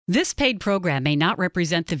This paid program may not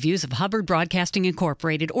represent the views of Hubbard Broadcasting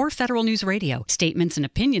Incorporated or Federal News Radio. Statements and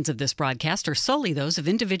opinions of this broadcast are solely those of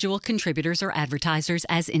individual contributors or advertisers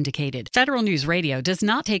as indicated. Federal News Radio does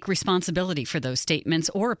not take responsibility for those statements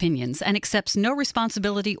or opinions and accepts no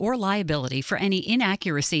responsibility or liability for any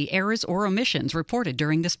inaccuracy, errors, or omissions reported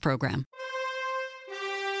during this program.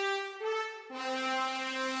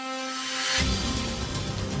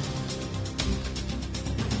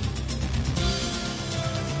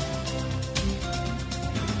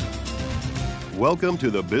 Welcome to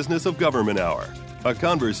the Business of Government Hour, a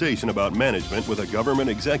conversation about management with a government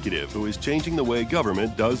executive who is changing the way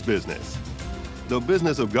government does business. The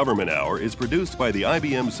Business of Government Hour is produced by the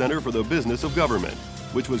IBM Center for the Business of Government,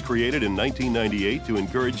 which was created in 1998 to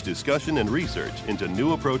encourage discussion and research into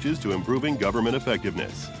new approaches to improving government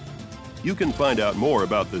effectiveness. You can find out more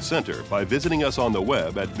about the center by visiting us on the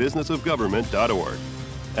web at businessofgovernment.org.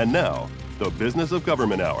 And now, the Business of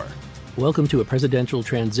Government Hour. Welcome to a presidential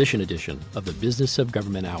transition edition of the Business of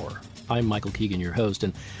Government Hour. I'm Michael Keegan, your host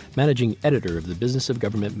and managing editor of the Business of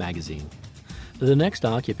Government magazine. The next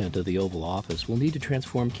occupant of the Oval Office will need to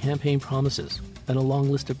transform campaign promises and a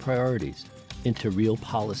long list of priorities into real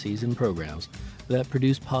policies and programs that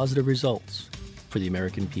produce positive results for the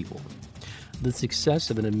American people. The success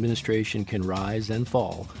of an administration can rise and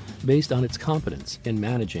fall based on its competence in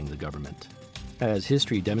managing the government. As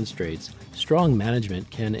history demonstrates, strong management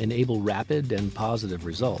can enable rapid and positive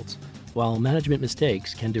results, while management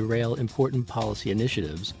mistakes can derail important policy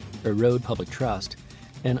initiatives, erode public trust,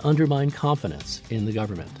 and undermine confidence in the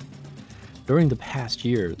government. During the past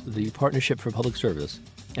year, the Partnership for Public Service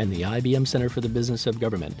and the IBM Center for the Business of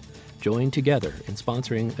Government joined together in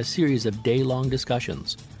sponsoring a series of day-long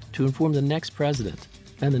discussions to inform the next president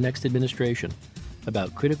and the next administration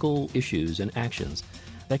about critical issues and actions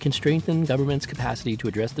that can strengthen government's capacity to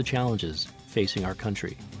address the challenges facing our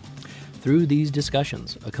country. Through these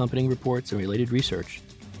discussions, accompanying reports, and related research,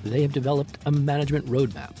 they have developed a management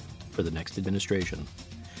roadmap for the next administration.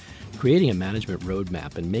 Creating a management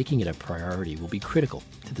roadmap and making it a priority will be critical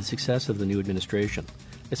to the success of the new administration,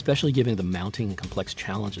 especially given the mounting and complex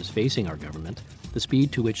challenges facing our government, the speed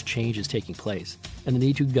to which change is taking place, and the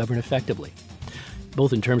need to govern effectively.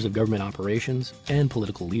 Both in terms of government operations and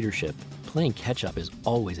political leadership, playing catch-up is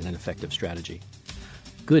always an ineffective strategy.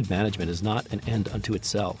 Good management is not an end unto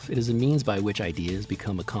itself. It is a means by which ideas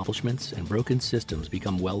become accomplishments and broken systems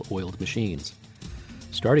become well-oiled machines.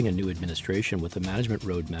 Starting a new administration with a management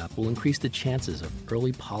roadmap will increase the chances of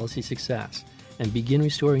early policy success and begin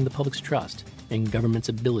restoring the public's trust in government's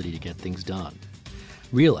ability to get things done.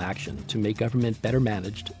 Real action to make government better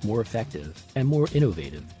managed, more effective, and more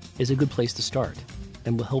innovative is a good place to start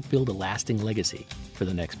and will help build a lasting legacy for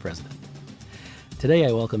the next president. Today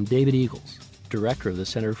I welcome David Eagles, Director of the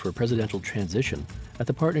Center for Presidential Transition at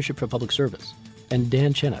the Partnership for Public Service, and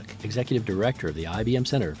Dan Chenok, Executive Director of the IBM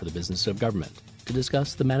Center for the Business of Government, to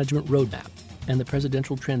discuss the management roadmap and the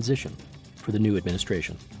presidential transition for the new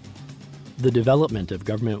administration. The development of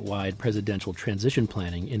government-wide presidential transition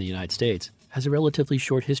planning in the United States has a relatively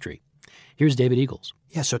short history. Here's David Eagles.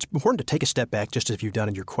 Yeah, so it's important to take a step back, just as you've done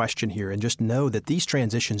in your question here, and just know that these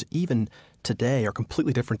transitions, even today, are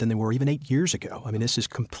completely different than they were even 8 years ago. I mean, this is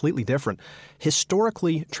completely different.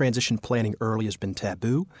 Historically, transition planning early has been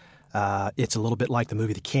taboo. It's a little bit like the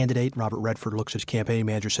movie The Candidate. Robert Redford looks at his campaign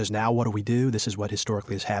manager, says, now what do we do? This is what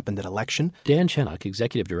historically has happened at election. Dan Chenok,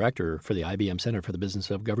 Executive Director for the IBM Center for the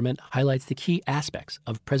Business of Government, highlights the key aspects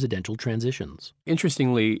of presidential transitions.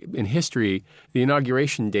 Interestingly, in history, the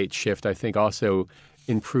inauguration date shift, I think, also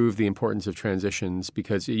improved the importance of transitions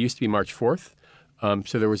because it used to be March 4th.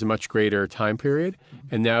 So there was a much greater time period,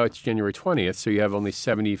 and now it's January 20th, so you have only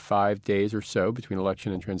 75 days or so between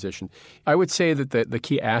election and transition. I would say that the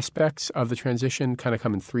key aspects of the transition kind of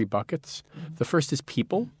come in three buckets. The first is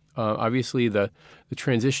people. Obviously, the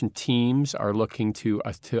transition teams are looking to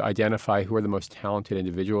identify who are the most talented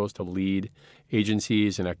individuals to lead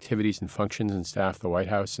agencies and activities and functions and staff the White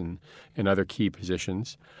House and other key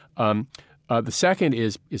positions. The second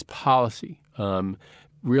is policy.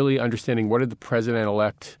 Really understanding what did the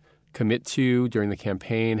president-elect commit to during the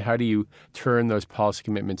campaign? How do you turn those policy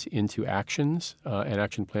commitments into actions and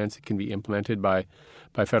action plans that can be implemented by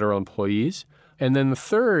federal employees? And then the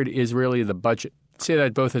third is really the budget. I say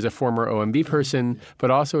that both as a former OMB person,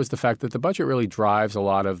 but also as the fact that the budget really drives a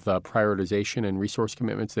lot of the prioritization and resource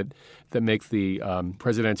commitments that make the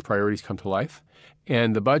president's priorities come to life.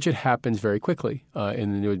 And the budget happens very quickly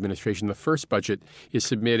in the new administration. The first budget is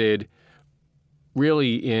submitted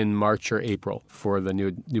really in March or April for the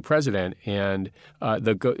new president, and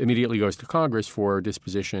immediately goes to Congress for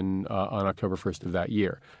disposition on October 1st of that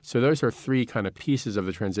year. So those are three kind of pieces of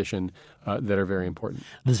the transition that are very important.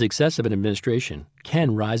 The success of an administration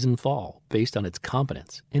can rise and fall based on its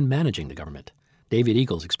competence in managing the government. David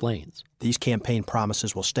Eagles explains. These campaign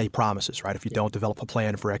promises will stay promises, right, if you don't develop a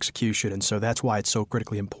plan for execution. And so that's why it's so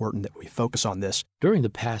critically important that we focus on this. During the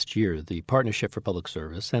past year, the Partnership for Public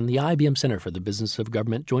Service and the IBM Center for the Business of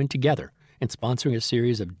Government joined together in sponsoring a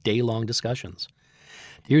series of day-long discussions.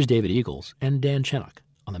 Here's David Eagles and Dan Chenok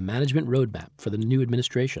on the management roadmap for the new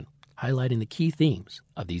administration, highlighting the key themes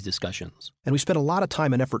of these discussions. And we spent a lot of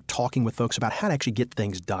time and effort talking with folks about how to actually get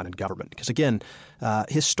things done in government. Because again,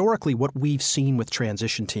 historically, what we've seen with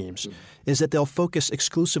transition teams is that they'll focus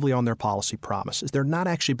exclusively on their policy promises. They're not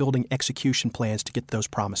actually building execution plans to get those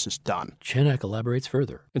promises done. Chenok elaborates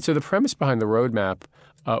further. And so the premise behind the roadmap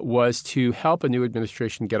was to help a new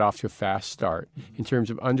administration get off to a fast start in terms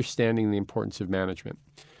of understanding the importance of management.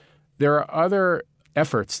 There are other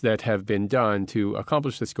efforts that have been done to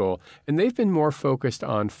accomplish this goal, and they've been more focused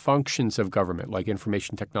on functions of government like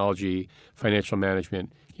information technology, financial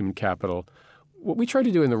management, human capital. What we tried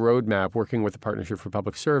to do in the roadmap, working with the Partnership for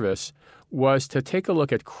Public Service, was to take a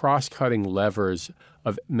look at cross-cutting levers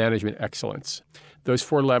of management excellence. Those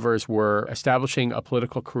four levers were establishing a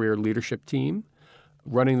political career leadership team,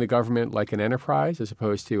 running the government like an enterprise as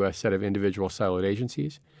opposed to a set of individual siloed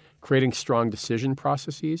agencies, creating strong decision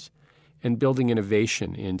processes, and building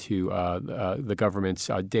innovation into the government's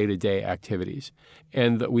day-to-day activities.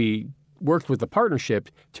 And we worked with the partnership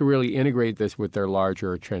to really integrate this with their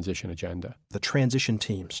larger transition agenda. The transition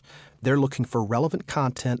teams, they're looking for relevant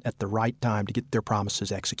content at the right time to get their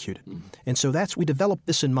promises executed. And so we developed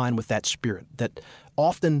this in mind with that spirit, that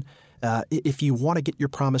often if you want to get your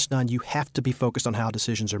promise done, you have to be focused on how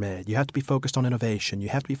decisions are made. You have to be focused on innovation. You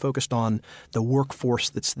have to be focused on the workforce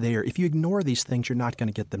that's there. If you ignore these things, you're not going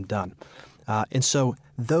to get them done. And so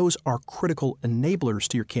those are critical enablers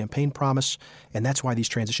to your campaign promise, and that's why these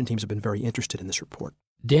transition teams have been very interested in this report.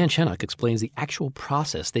 Dan Chenok explains the actual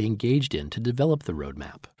process they engaged in to develop the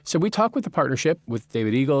roadmap. So we talked with the partnership, with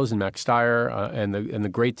David Eagles and Max Steyer and the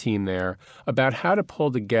great team there, about how to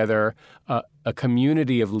pull together a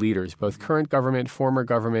community of leaders, both current government, former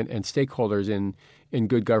government, and stakeholders in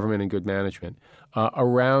good government and good management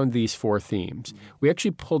around these four themes. We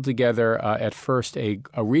actually pulled together at first a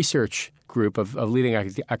research group of leading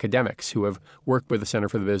academics who have worked with the Center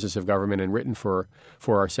for the Business of Government and written for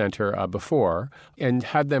our center before, and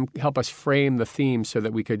had them help us frame the themes so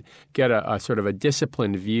that we could get a sort of a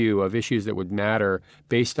disciplined view of issues that would matter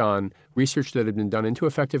based on research that had been done into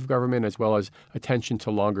effective government as well as attention to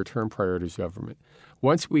longer-term priorities of government.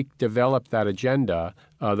 Once we developed that agenda,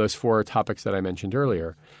 those four topics that I mentioned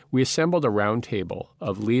earlier, we assembled a roundtable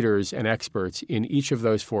of leaders and experts in each of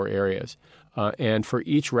those four areas. And for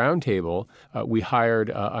each roundtable, we hired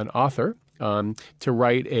an author to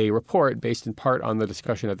write a report based in part on the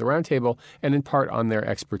discussion at the roundtable and in part on their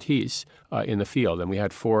expertise in the field. And we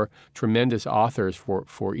had four tremendous authors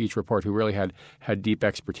for each report who really had deep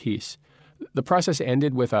expertise. The process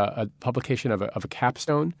ended with a publication of a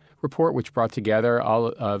capstone report, which brought together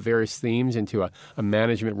all various themes into a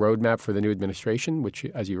management roadmap for the new administration, which,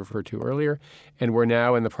 as you referred to earlier. And we're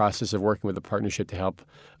now in the process of working with the partnership to help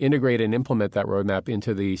integrate and implement that roadmap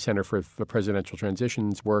into the Center for Presidential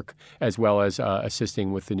Transitions work, as well as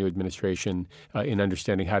assisting with the new administration in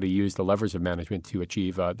understanding how to use the levers of management to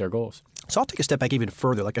achieve their goals. So I'll take a step back even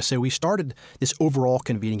further. Like I said, we started this overall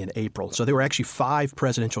convening in April. So there were actually 5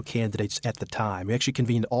 presidential candidates at the time. We actually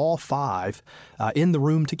convened all 5 in the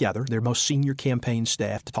room together, their most senior campaign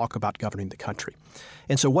staff, to talk about governing the country.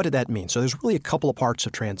 And so what did that mean? So there's really a couple of parts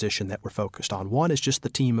of transition that we're focused on. One is just the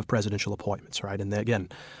team of presidential appointments, right? And again,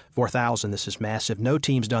 4,000, this is massive. No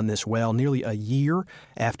team's done this well. Nearly a year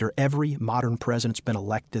after every modern president's been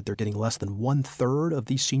elected, they're getting less than 1/3 of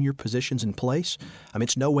these senior positions in place. I mean,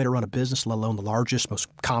 it's no way to run a business, let alone the largest, most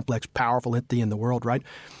complex, powerful entity in the world, right?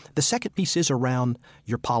 The second piece is around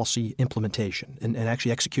your policy implementation and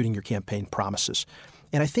actually executing your campaign promises.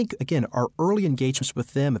 And I think, again, our early engagements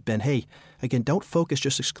with them have been, hey, again, don't focus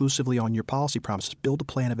just exclusively on your policy promises. Build a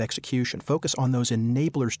plan of execution. Focus on those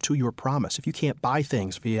enablers to your promise. If you can't buy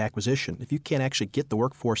things via acquisition, if you can't actually get the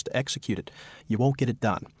workforce to execute it, you won't get it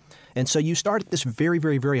done. And so you start at this very,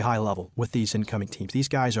 very, very high level with these incoming teams. These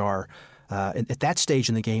guys are, at that stage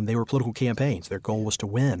in the game, they were political campaigns. Their goal was to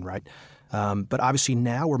win, right? But obviously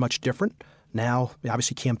now we're much different. Now,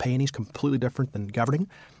 obviously, campaigning is completely different than governing.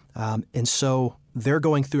 And so they're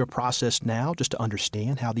going through a process now just to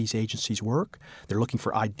understand how these agencies work. They're looking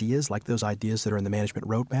for ideas like those ideas that are in the management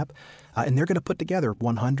roadmap. And they're going to put together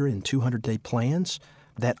 100 and 200-day plans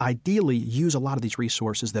that ideally use a lot of these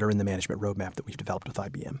resources that are in the management roadmap that we've developed with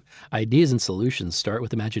IBM. Ideas and solutions start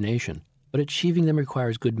with imagination, but achieving them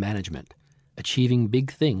requires good management. Achieving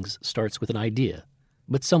big things starts with an idea,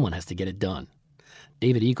 but someone has to get it done.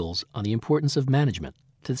 David Eagles on the importance of management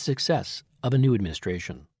to the success of a new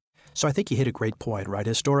administration. So I think you hit a great point, right?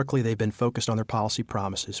 Historically, they've been focused on their policy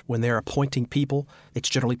promises. When they're appointing people, it's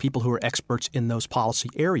generally people who are experts in those policy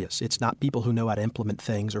areas. It's not people who know how to implement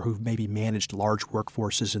things or who've maybe managed large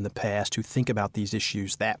workforces in the past who think about these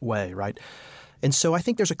issues that way, right? And so I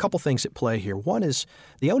think there's a couple things at play here. One is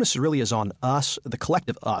the onus really is on us, the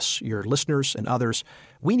collective us, your listeners and others.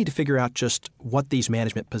 We need to figure out just what these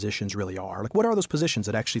management positions really are. Like, what are those positions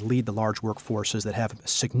that actually lead the large workforces that have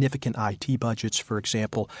significant IT budgets, for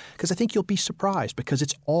example? Because I think you'll be surprised because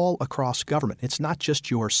it's all across government. It's not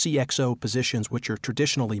just your CXO positions, which are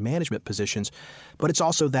traditionally management positions, but it's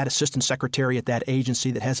also that assistant secretary at that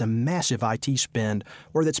agency that has a massive IT spend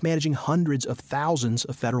or that's managing hundreds of thousands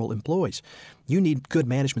of federal employees. You need good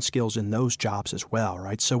management skills in those jobs as well,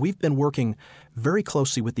 right? So we've been working very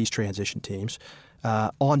closely with these transition teams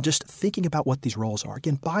on just thinking about what these roles are.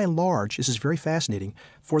 Again, by and large, this is very fascinating.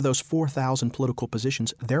 For those 4,000 political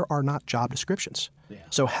positions, there are not job descriptions. Yeah.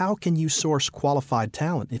 So how can you source qualified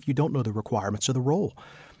talent if you don't know the requirements of the role?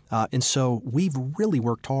 And so we've really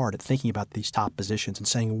worked hard at thinking about these top positions and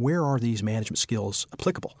saying, where are these management skills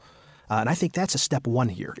applicable? And I think that's a step one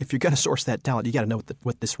here. If you're going to source that talent, you got to know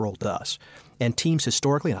what this role does. And teams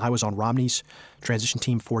historically, and I was on Romney's transition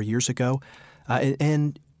team 4 years ago,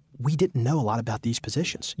 and we didn't know a lot about these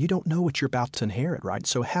positions. You don't know what you're about to inherit, right?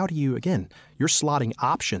 So how do you, again, you're slotting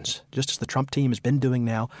options, just as the Trump team has been doing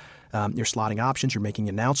now. You're slotting options, you're making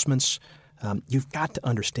announcements. You've got to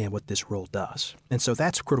understand what this role does. And so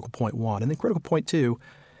that's critical point one. And then critical point two,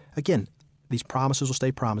 again, these promises will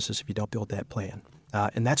stay promises if you don't build that plan.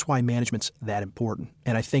 And that's why management's that important.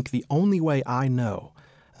 And I think the only way I know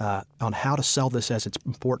on how to sell this as it's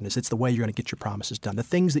important is it's the way you're going to get your promises done. The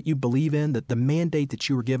things that you believe in, the mandate that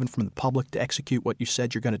you were given from the public to execute what you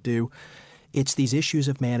said you're going to do, it's these issues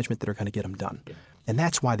of management that are going to get them done. Yeah. And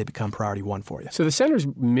that's why they become priority one for you. So the center's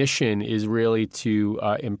mission is really to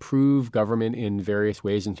improve government in various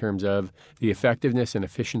ways in terms of the effectiveness and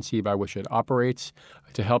efficiency by which it operates,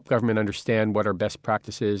 to help government understand what are best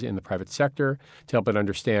practices in the private sector, to help it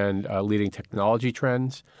understand leading technology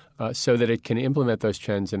trends, so that it can implement those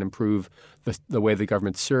trends and improve the way the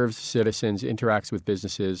government serves citizens, interacts with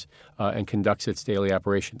businesses, and conducts its daily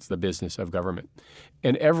operations, the business of government.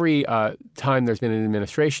 And every time there's been an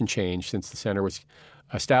administration change since the center was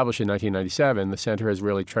established in 1997, the center has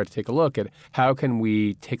really tried to take a look at how can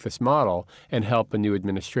we take this model and help a new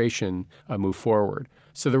administration move forward.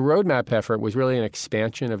 So the roadmap effort was really an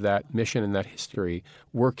expansion of that mission and that history.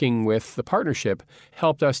 Working with the partnership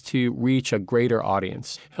helped us to reach a greater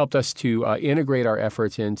audience, helped us to integrate our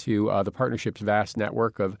efforts into the partnership's vast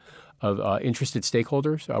network of interested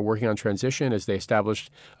stakeholders working on transition as they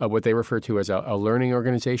established what they refer to as a learning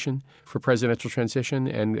organization for presidential transition.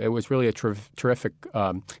 And it was really a terrific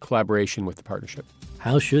collaboration with the partnership.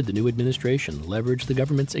 How should the new administration leverage the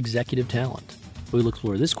government's executive talent? We'll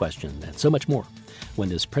explore this question and so much more when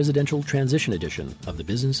this presidential transition edition of the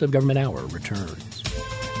Business of Government Hour returns.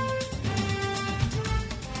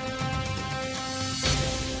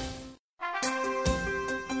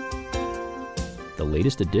 The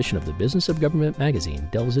latest edition of the Business of Government magazine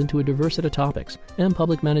delves into a diverse set of topics and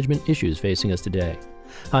public management issues facing us today.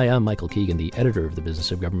 Hi, I'm Michael Keegan, the editor of the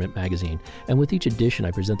Business of Government magazine, and with each edition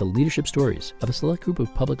I present the leadership stories of a select group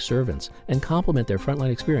of public servants and complement their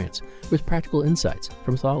frontline experience with practical insights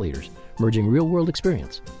from thought leaders, merging real-world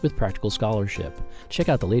experience with practical scholarship. Check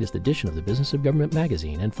out the latest edition of the Business of Government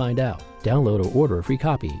magazine and find out. Download or order a free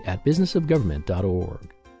copy at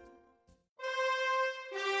businessofgovernment.org.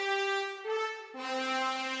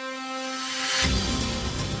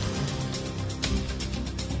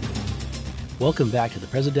 Welcome back to the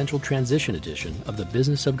Presidential Transition Edition of the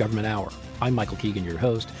Business of Government Hour. I'm Michael Keegan, your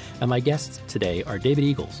host, and my guests today are David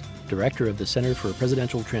Eagles, Director of the Center for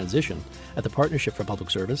Presidential Transition at the Partnership for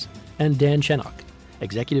Public Service, and Dan Chenok,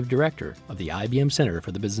 Executive Director of the IBM Center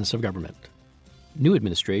for the Business of Government. New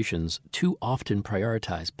administrations too often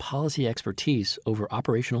prioritize policy expertise over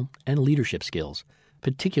operational and leadership skills,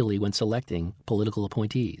 particularly when selecting political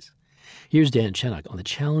appointees. Here's Dan Chenok on the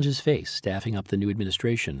challenges faced staffing up the new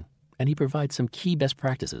administration, and he provides some key best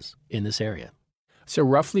practices in this area. So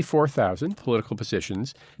roughly 4,000 political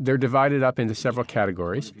positions. They're divided up into several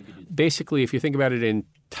categories. Basically, if you think about it in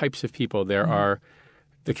types of people, there are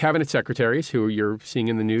the cabinet secretaries, who you're seeing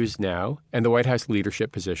in the news now, and the White House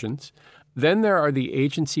leadership positions. Then there are the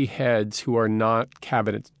agency heads who are not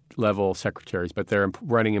cabinet-level secretaries, but they're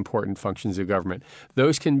running important functions of government.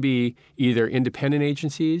 Those can be either independent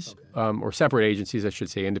agencies or separate agencies, I should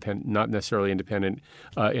say, independent, not necessarily independent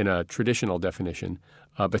in a traditional definition,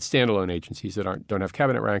 but standalone agencies that don't have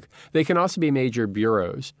cabinet rank. They can also be major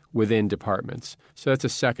bureaus within departments. So that's a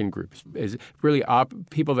second group, is really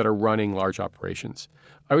people that are running large operations.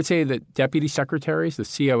 I would say that deputy secretaries, the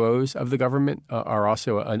COOs of the government, are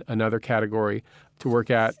also another category to work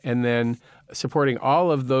at. And then supporting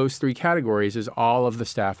all of those three categories is all of the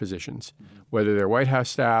staff positions, whether they're White House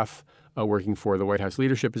staff, working for the White House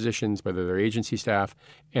leadership positions, whether they're agency staff.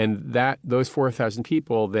 And those 4,000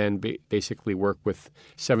 people then basically work with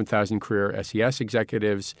 7,000 career SES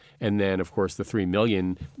executives and then, of course, the 3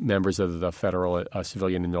 million members of the federal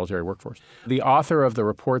civilian and military workforce. The author of the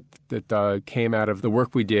report that came out of the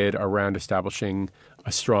work we did around establishing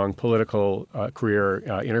a strong political career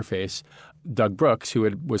interface, Doug Brooks, who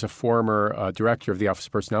was a former director of the Office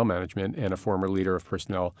of Personnel Management and a former leader of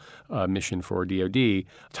personnel mission for DOD,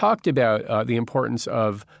 talked about the importance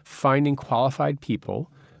of finding qualified people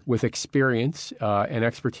with experience and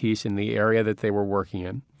expertise in the area that they were working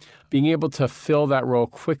in, being able to fill that role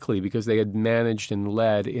quickly because they had managed and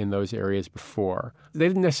led in those areas before. They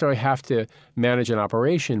didn't necessarily have to manage an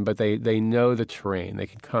operation, but they know the terrain. They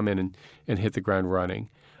can come in and hit the ground running.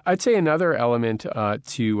 I'd say another element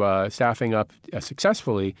to staffing up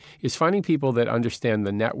successfully is finding people that understand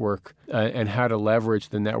the network and how to leverage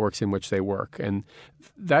the networks in which they work. And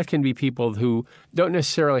that can be people who don't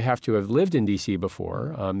necessarily have to have lived in D.C.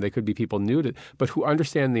 before. They could be people new to, but who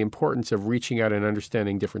understand the importance of reaching out and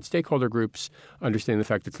understanding different stakeholder groups, understanding the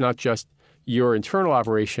fact it's not just your internal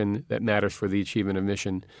operation that matters for the achievement of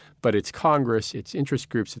mission, but it's Congress, it's interest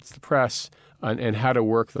groups, it's the press, and how to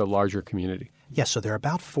work the larger community. Yes, so there are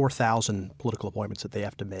about 4,000 political appointments that they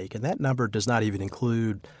have to make, and that number does not even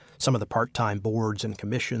include some of the part-time boards and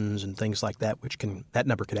commissions and things like that, that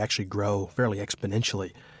number could actually grow fairly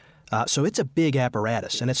exponentially. So it's a big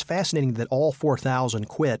apparatus, and it's fascinating that all 4,000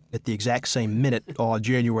 quit at the exact same minute on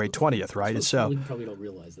January 20th, right? So you probably don't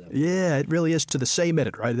realize that. Yeah, it really is to the same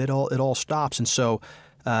minute, right? It all stops, and so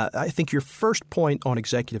I think your first point on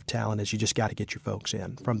executive talent is you just got to get your folks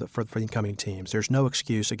in for the incoming teams. There's no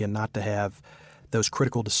excuse, again, not to have those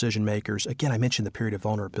critical decision makers. Again, I mentioned the period of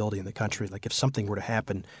vulnerability in the country. Like if something were to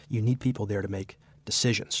happen, you need people there to make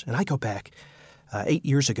decisions. And I go back 8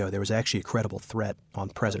 years ago, there was actually a credible threat on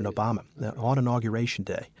President Obama on Inauguration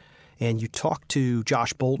Day. And you talk to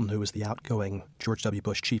Josh Bolten, who was the outgoing George W.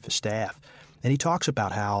 Bush chief of staff, and he talks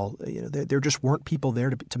about how there just weren't people there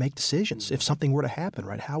to make decisions. If something were to happen,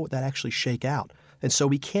 right, how would that actually shake out? And so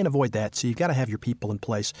we can't avoid that. So you've got to have your people in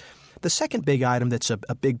place. The second big item that's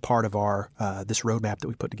a big part of our this roadmap that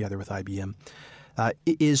we put together with IBM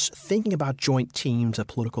is thinking about joint teams of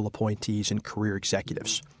political appointees and career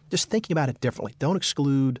executives. Just thinking about it differently. Don't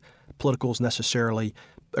exclude politicals necessarily,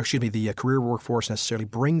 the career workforce necessarily.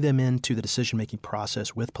 Bring them into the decision-making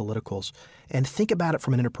process with politicals and think about it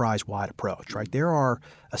from an enterprise-wide approach, right? There are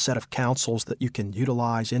a set of councils that you can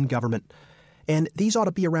utilize in government, and these ought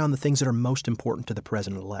to be around the things that are most important to the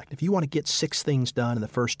president-elect. If you want to get 6 things done in the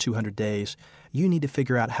first 200 days, you need to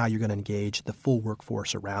figure out how you're going to engage the full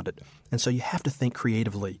workforce around it. And so you have to think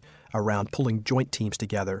creatively around pulling joint teams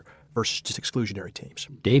together versus just exclusionary teams.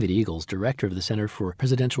 David Eagles, director of the Center for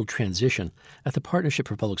Presidential Transition at the Partnership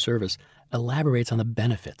for Public Service, elaborates on the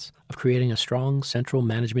benefits of creating a strong central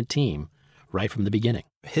management team right from the beginning.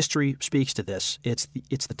 History speaks to this. It's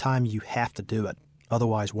the time you have to do it.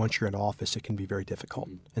 Otherwise, once you're in office, it can be very difficult.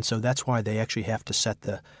 And so that's why they actually have to set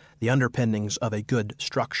the underpinnings of a good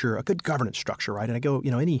structure, a good governance structure, right? And I go,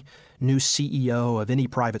 any new CEO of any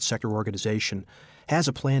private sector organization has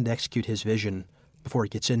a plan to execute his vision before he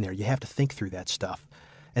gets in there. You have to think through that stuff.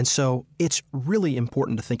 And so it's really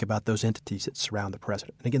important to think about those entities that surround the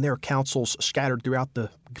president. And again, there are councils scattered throughout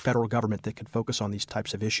the federal government that can focus on these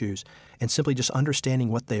types of issues, and simply just understanding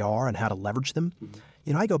what they are and how to leverage them.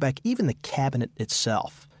 Mm-hmm. I go back, even the cabinet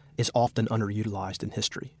itself is often underutilized in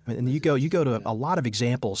history. And you go to a lot of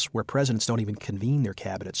examples where presidents don't even convene their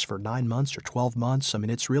cabinets for 9 months or 12 months. I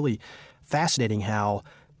mean, it's really fascinating how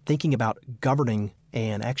thinking about governing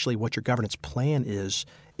and actually what your governance plan is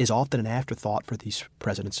often an afterthought for these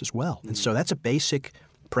presidents as well. And so that's a basic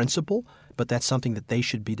principle, but that's something that they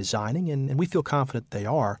should be designing, and we feel confident they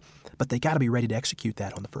are, but they got to be ready to execute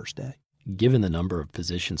that on the first day. Given the number of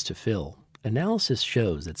positions to fill, Analysis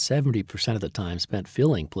shows that 70% of the time spent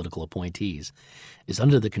filling political appointees is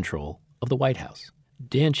under the control of the White House.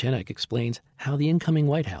 Dan Chenok explains how the incoming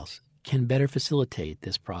White House can better facilitate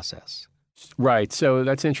this process. Right. So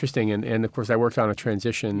that's interesting. And of course, I worked on a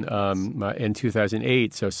transition in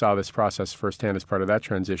 2008, so saw this process firsthand as part of that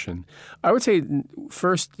transition. I would say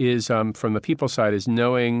first is from the people side is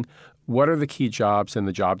knowing what are the key jobs and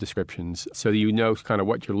the job descriptions so that you know kind of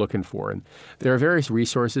what you're looking for. And there are various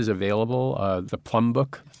resources available. The Plum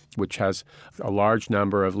Book, which has a large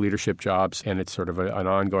number of leadership jobs, and it's sort of an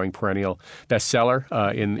ongoing perennial bestseller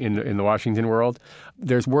in the Washington world.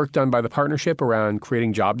 There's work done by the partnership around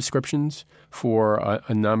creating job descriptions for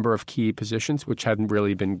a number of key positions, which hadn't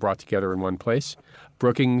really been brought together in one place.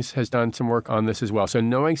 Brookings has done some work on this as well. So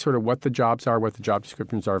knowing sort of what the jobs are, what the job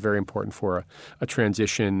descriptions are, very important for a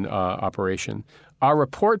transition operation. Our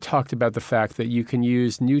report talked about the fact that you can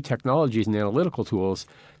use new technologies and analytical tools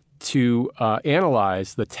to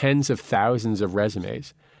analyze the tens of thousands of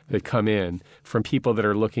resumes that come in from people that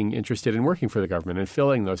are interested in working for the government and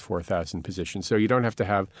filling those 4,000 positions. So you don't have to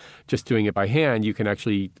have just doing it by hand. You can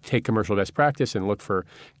actually take commercial best practice and look for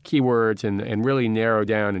keywords and really narrow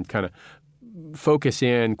down and kind of focus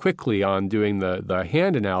in quickly on doing the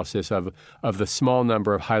hand analysis of the small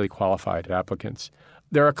number of highly qualified applicants.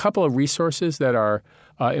 There are a couple of resources that are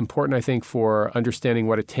important, I think, for understanding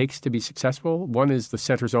what it takes to be successful. One is the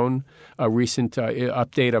Center's own recent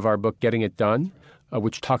update of our book, Getting It Done,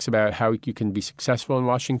 which talks about how you can be successful in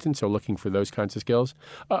Washington, so looking for those kinds of skills.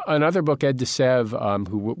 Another book, Ed DeSev,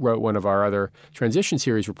 who wrote one of our other transition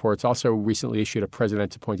series reports, also recently issued a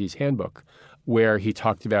President's Appointees Handbook, where he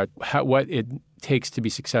talked about what it takes to be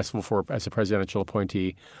successful as a presidential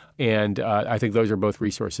appointee. And I think those are both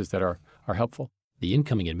resources that are helpful. The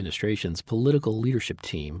incoming administration's political leadership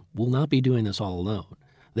team will not be doing this all alone.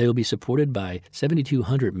 They will be supported by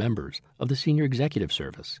 7,200 members of the Senior Executive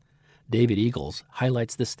Service. David Eagles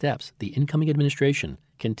highlights the steps the incoming administration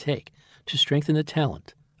can take to strengthen the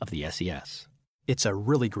talent of the SES. It's a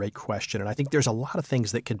really great question, and I think there's a lot of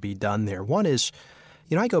things that could be done there. One is,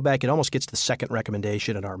 I go back, it almost gets to the second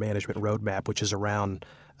recommendation in our management roadmap, which is around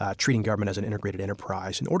treating government as an integrated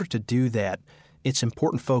enterprise. In order to do that, it's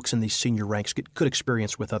important folks in these senior ranks get good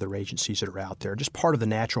experience with other agencies that are out there, just part of the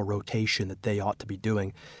natural rotation that they ought to be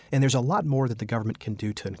doing. And there's a lot more that the government can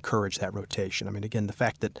do to encourage that rotation. I mean, again, the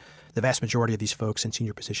fact that the vast majority of these folks in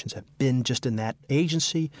senior positions have been just in that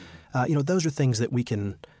agency, those are things that we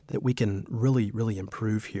can really, really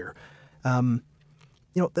improve here. The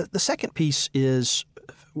second piece is,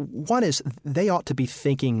 one is they ought to be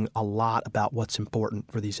thinking a lot about what's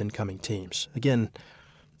important for these incoming teams. Again,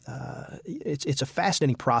 it's a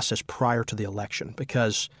fascinating process prior to the election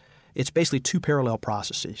because it's basically two parallel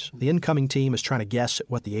processes. The incoming team is trying to guess at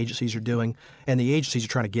what the agencies are doing, and the agencies are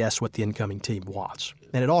trying to guess what the incoming team wants.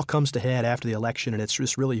 And it all comes to head after the election, and it's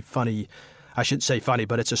just really funny. I shouldn't say funny,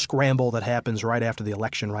 but it's a scramble that happens right after the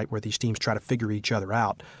election, right, where these teams try to figure each other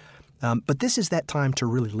out. But this is that time to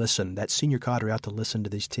really listen, that senior cadre out to listen to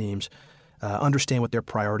these teams, understand what their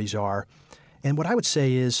priorities are. And what I would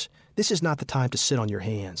say is, this is not the time to sit on your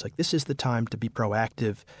hands. This is the time to be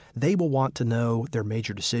proactive. They will want to know their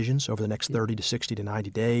major decisions over the next 30 to 60 to 90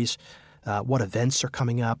 days, what events are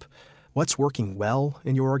coming up, what's working well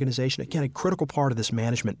in your organization. Again, a critical part of this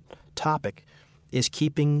management topic is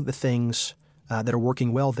keeping the things that are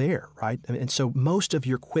working well there, right? And so most of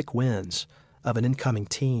your quick wins of an incoming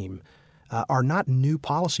team are not new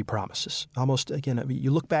policy promises. Almost, again,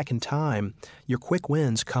 you look back in time, your quick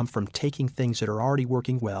wins come from taking things that are already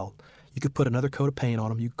working well. You could put another coat of paint on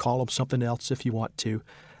them. You could call them something else if you want to.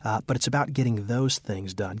 But it's about getting those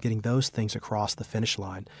things done, getting those things across the finish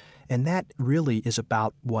line. And that really is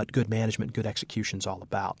about what good management, good execution is all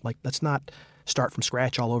about. Let's not start from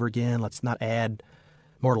scratch all over again. Let's not add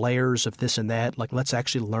more layers of this and that. Let's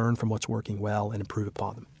actually learn from what's working well and improve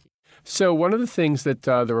upon them. So one of the things that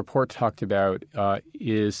the report talked about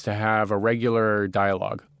is to have a regular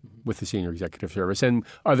dialogue with the Senior Executive Service and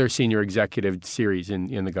other senior executive series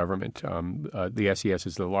in the government. The SES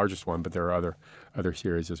is the largest one, but there are other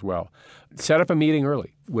series as well. Set up a meeting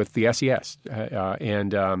early with the SES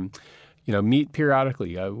and meet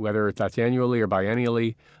periodically, whether that's annually or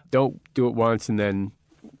biennially. Don't do it once and then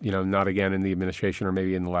not again in the administration or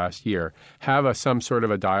maybe in the last year. Have some sort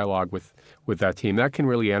of a dialogue with that team. That can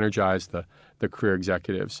really energize the career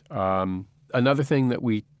executives. Another thing that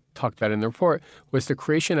we talked about in the report was the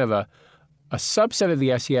creation of a subset of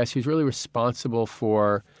the SES who's really responsible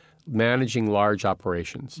for managing large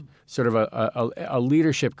operations, sort of a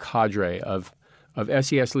leadership cadre of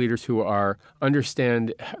SES leaders who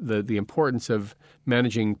understand the importance of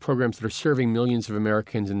managing programs that are serving millions of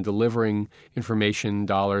Americans and delivering information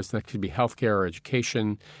dollars. That could be healthcare or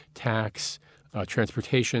education, tax,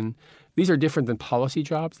 transportation. These are different than policy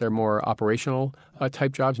jobs. They're more operational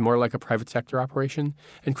type jobs, more like a private sector operation.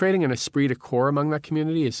 And creating an esprit de corps among that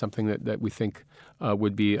community is something that we think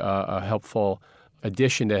would be a helpful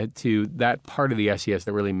addition to that part of the SES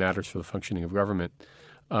that really matters for the functioning of government.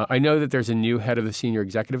 I know that there's a new head of the Senior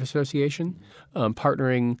Executive Association.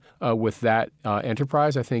 Partnering with that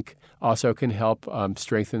enterprise, I think, also can help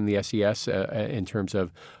strengthen the SES in terms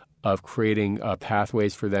of creating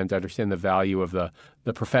pathways for them to understand the value of the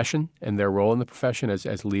profession and their role in the profession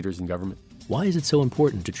as leaders in government. Why is it so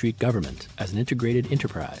important to treat government as an integrated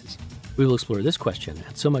enterprise? We will explore this question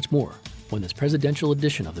and so much more when this presidential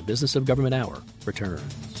edition of the Business of Government Hour returns.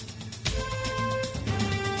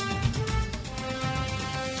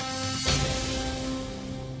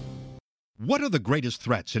 What are the greatest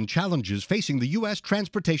threats and challenges facing the U.S.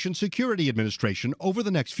 Transportation Security Administration over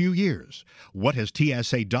the next few years? What has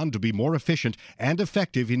TSA done to be more efficient and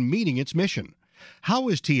effective in meeting its mission? How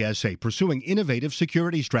is TSA pursuing innovative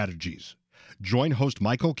security strategies? Join host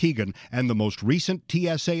Michael Keegan and the most recent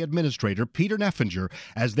TSA administrator, Peter Neffinger,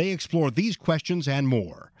 as they explore these questions and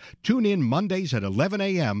more. Tune in Mondays at 11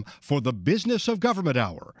 a.m. for the Business of Government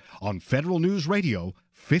Hour on Federal News Radio,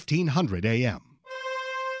 1500 a.m.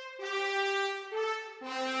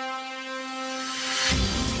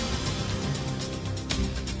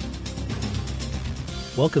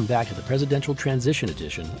 Welcome back to the Presidential Transition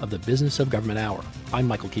Edition of the Business of Government Hour. I'm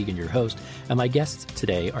Michael Keegan, your host, and my guests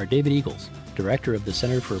today are David Eagles, Director of the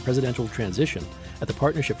Center for Presidential Transition at the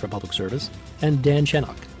Partnership for Public Service, and Dan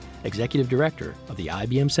Chenok, Executive Director of the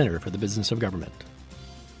IBM Center for the Business of Government.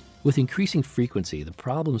 With increasing frequency, the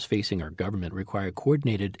problems facing our government require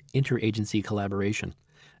coordinated interagency collaboration.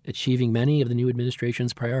 Achieving many of the new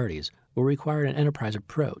administration's priorities will require an enterprise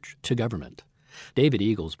approach to government. David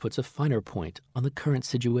Eagles puts a finer point on the current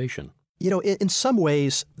situation. You know, in some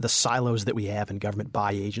ways, the silos that we have in government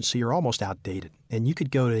by agency are almost outdated. And you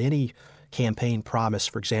could go to any campaign promise,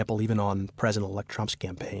 for example, even on President-elect Trump's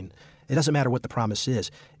campaign. It doesn't matter what the promise is.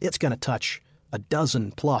 It's going to touch a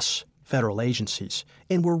dozen plus federal agencies.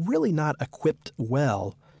 And we're really not equipped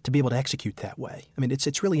well to be able to execute that way. I mean,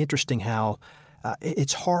 it's really interesting how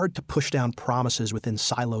it's hard to push down promises within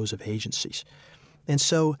silos of agencies. And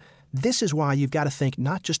so this is why you've got to think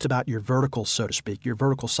not just about your verticals, so to speak, your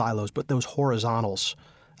vertical silos, but those horizontals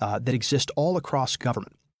that exist all across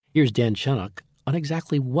government. Here's Dan Chenok on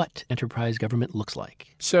exactly what enterprise government looks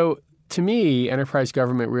like. So to me, enterprise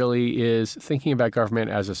government really is thinking about government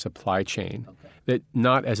as a supply chain, that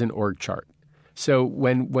not as an org chart. So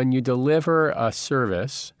when you deliver a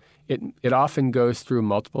service, it often goes through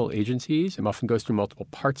multiple agencies. It often goes through multiple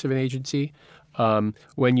parts of an agency.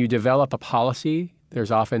 When you develop a policy, there's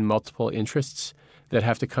often multiple interests that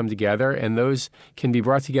have to come together, and those can be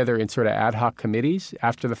brought together in sort of ad hoc committees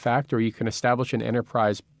after the fact, or you can establish an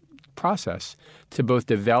enterprise process to both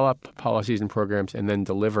develop policies and programs and then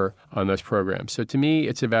deliver on those programs. So to me,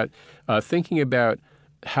 it's about thinking about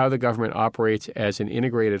how the government operates as an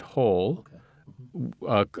integrated whole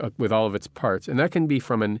with all of its parts. And that can be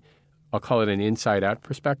from I'll call it an inside-out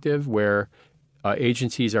perspective, where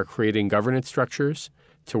agencies are creating governance structures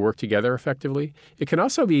to work together effectively. It can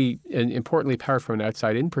also be, and importantly, powered from an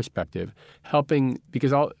outside-in perspective, helping,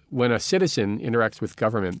 because when a citizen interacts with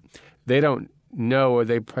government, they don't know, or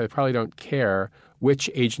they probably don't care which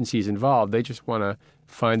agency is involved. They just want to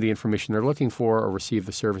find the information they're looking for or receive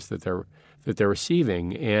the service that they're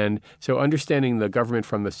receiving. And so understanding the government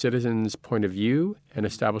from the citizen's point of view and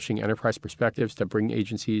establishing enterprise perspectives to bring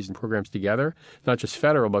agencies and programs together, not just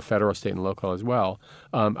federal, but federal, state, and local as well,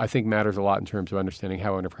 I think matters a lot in terms of understanding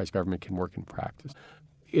how enterprise government can work in practice.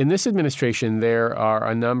 In this administration, there are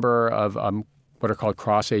a number of what are called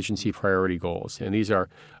cross-agency priority goals. And these are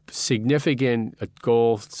significant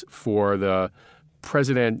goals for the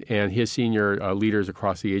president and his senior leaders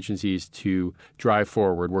across the agencies to drive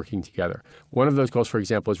forward working together. One of those goals, for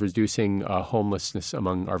example, is reducing homelessness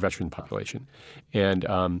among our veteran population. And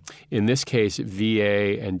in this case,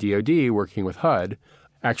 VA and DOD, working with HUD,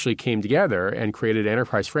 actually came together and created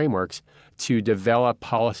enterprise frameworks to develop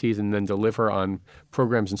policies and then deliver on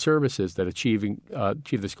programs and services that achieve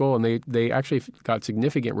this goal. And they actually got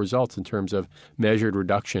significant results in terms of measured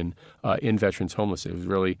reduction in veterans' homelessness. It was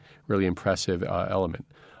really, really impressive element.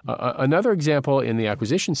 Another example in the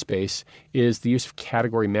acquisition space is the use of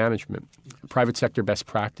category management, private sector best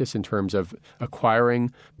practice in terms of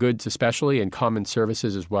acquiring goods especially and common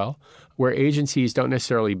services as well, where agencies don't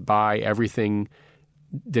necessarily buy everything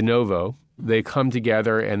de novo They come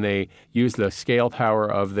together and they use the scale power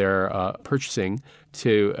of their purchasing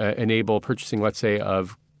to enable purchasing, let's say,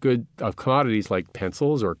 of commodities like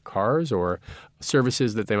pencils or cars or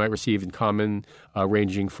services that they might receive in common,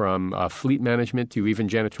 ranging from fleet management to even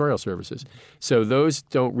janitorial services. So those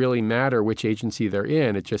don't really matter which agency they're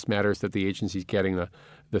in. It just matters that the agency's getting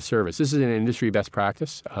the service. This is an industry best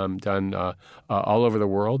practice done all over the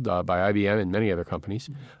world by IBM and many other companies.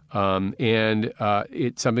 And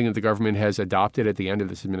it's something that the government has adopted at the end of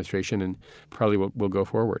this administration and probably will go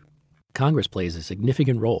forward. Congress plays a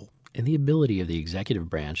significant role in the ability of the executive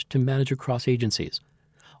branch to manage across agencies.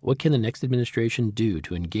 What can the next administration do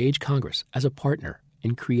to engage Congress as a partner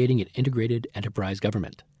in creating an integrated enterprise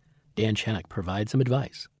government? Dan Chenok provides some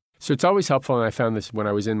advice. So it's always helpful, and I found this when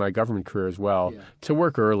I was in my government career as well, to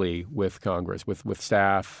work early with Congress, with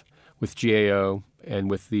staff, with GAO, and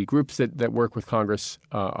with the groups that work with Congress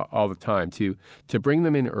all the time, to bring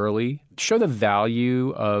them in early, show the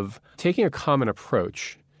value of taking a common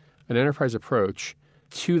approach, an enterprise approach,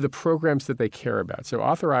 to the programs that they care about. So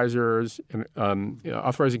authorizers and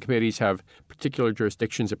authorizing committees have particular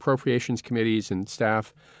jurisdictions. Appropriations committees and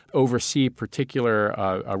staff oversee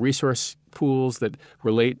particular resource pools that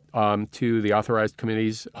relate to the authorized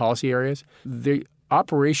committees' policy areas. The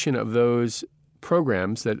operation of those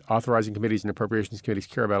programs that authorizing committees and appropriations committees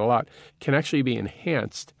care about a lot can actually be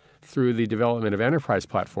enhanced through the development of enterprise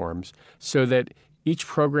platforms so that each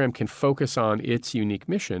program can focus on its unique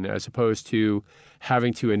mission as opposed to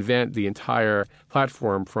having to invent the entire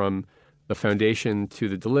platform from the foundation to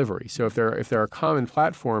the delivery. So if there are common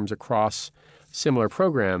platforms across similar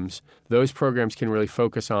programs, those programs can really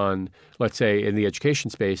focus on, let's say, in the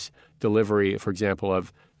education space, delivery, for example,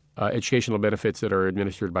 of educational benefits that are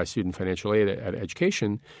administered by student financial aid at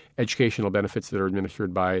education, educational benefits that are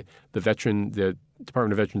administered by the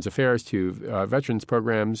Department of Veterans Affairs to veterans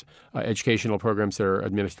programs, educational programs that are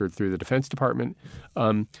administered through the Defense Department.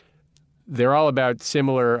 They're all about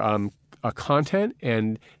similar content,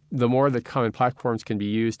 and the more that common platforms can be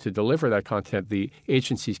used to deliver that content, the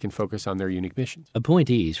agencies can focus on their unique missions.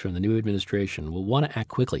 Appointees from the new administration will want to act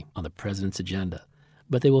quickly on the president's agenda,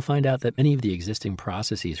 but they will find out that many of the existing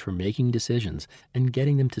processes for making decisions and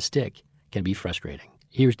getting them to stick can be frustrating.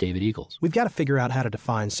 Here's David Eagles. We've got to figure out how to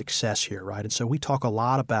define success here, right? And so we talk a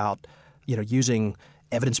lot about, using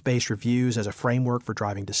evidence-based reviews as a framework for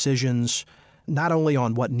driving decisions, not only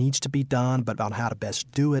on what needs to be done, but on how to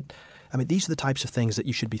best do it. I mean, these are the types of things that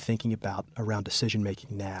you should be thinking about around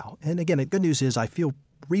decision-making now. And again, the good news is I feel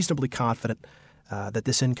reasonably confident that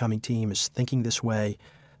this incoming team is thinking this way.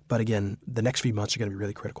 But again, the next few months are going to be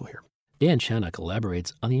really critical here. Dan Chenok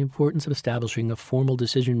elaborates on the importance of establishing a formal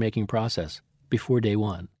decision-making process before day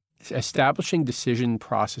one. Establishing decision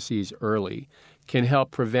processes early can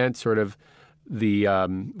help prevent sort of the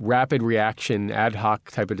rapid reaction, ad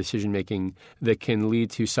hoc type of decision-making that can lead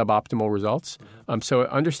to suboptimal results. So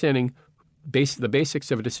understanding the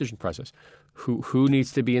basics of a decision process. Who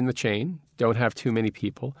needs to be in the chain? Don't have too many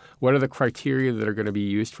people. What are the criteria that are going to be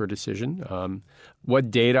used for a decision?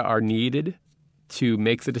 What data are needed to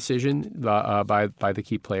make the decision by the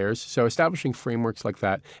key players? So establishing frameworks like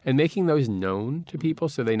that and making those known to people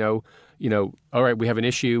so they know, all right, we have an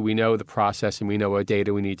issue, we know the process, and we know what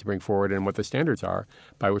data we need to bring forward and what the standards are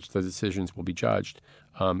by which the decisions will be judged.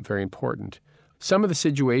 Very important. Some of the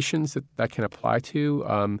situations that can apply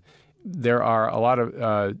to, there are a lot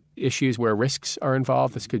of issues where risks are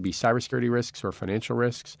involved. This could be cybersecurity risks or financial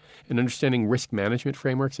risks. And understanding risk management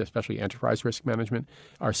frameworks, especially enterprise risk management.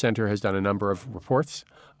 Our center has done a number of reports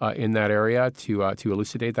in that area to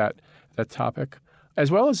elucidate that topic, as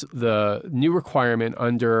well as the new requirement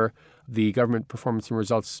under the Government Performance and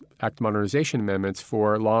Results Act modernization amendments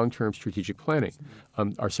for long-term strategic planning.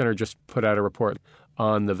 Our center just put out a report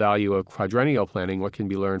on the value of quadrennial planning, what can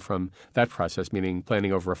be learned from that process, meaning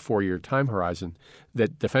planning over a 4-year time horizon,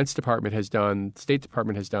 that Defense Department has done, State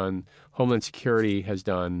Department has done, Homeland Security has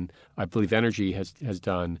done, I believe Energy has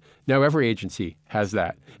done. Now every agency has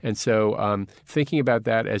that. And so thinking about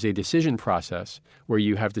that as a decision process where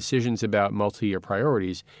you have decisions about multi-year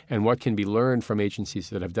priorities and what can be learned from agencies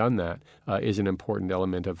that have done that is an important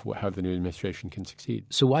element of how the new administration can succeed.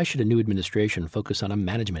 So why should a new administration focus on a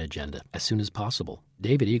management agenda as soon as possible?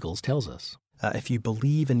 David Eagles tells us. If you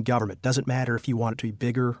believe in government, doesn't matter if you want it to be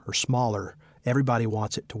bigger or smaller, everybody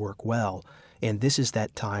wants it to work well. And this is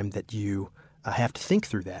that time that you have to think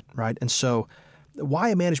through that, right? And so why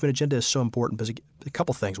a management agenda is so important, because a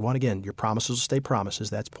couple things. One, again, your promises will stay promises.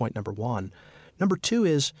 That's point number one. Number two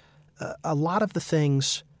is a lot of the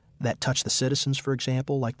things that touch the citizens, for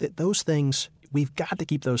example, like those things, we've got to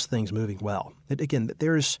keep those things moving well. Again,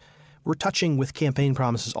 we're touching with campaign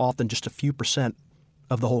promises often just a few percent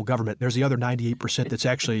of the whole government. There's the other 98% that's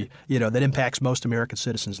actually, that impacts most American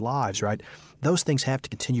citizens' lives, right? Those things have to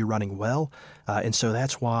continue running well, and so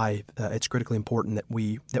that's why it's critically important that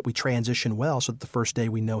we transition well, so that the first day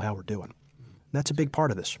we know how we're doing. And that's a big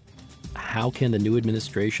part of this. How can the new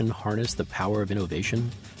administration harness the power of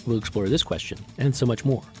innovation? We'll explore this question and so much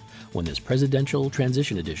more when this presidential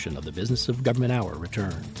transition edition of the Business of Government Hour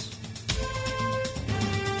returns.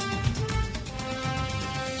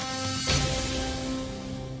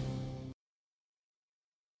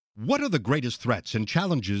 What are the greatest threats and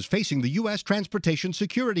challenges facing the U.S. Transportation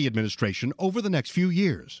Security Administration over the next few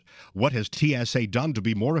years? What has TSA done to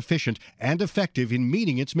be more efficient and effective in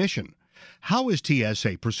meeting its mission? How is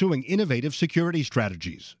TSA pursuing innovative security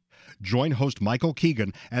strategies? Join host Michael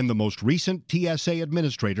Keegan and the most recent TSA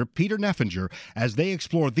administrator, Peter Neffinger, as they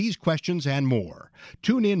explore these questions and more.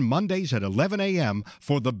 Tune in Mondays at 11 a.m.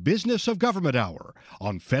 for the Business of Government Hour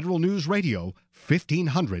on Federal News Radio,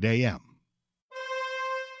 1500 a.m.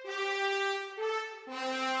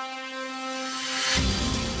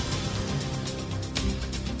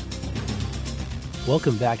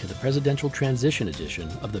 Welcome back to the Presidential Transition Edition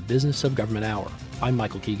of the Business of Government Hour. I'm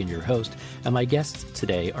Michael Keegan, your host, and my guests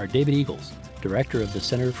today are David Eagles, Director of the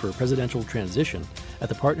Center for Presidential Transition at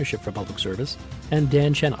the Partnership for Public Service, and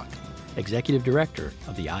Dan Chenok, Executive Director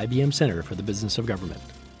of the IBM Center for the Business of Government.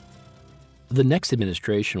 The next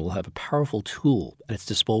administration will have a powerful tool at its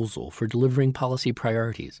disposal for delivering policy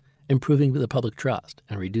priorities, improving the public trust,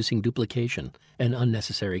 and reducing duplication and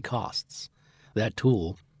unnecessary costs. That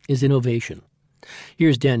tool is innovation.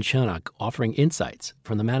 Here's Dan Chenok offering insights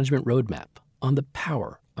from the management roadmap on the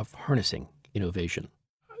power of harnessing innovation.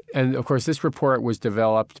 And, of course, this report was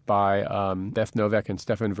developed by Beth Novak and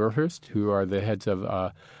Stefan Verhulst, who are the heads of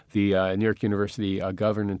the New York University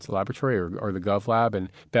Governance Laboratory, or the GovLab. And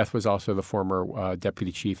Beth was also the former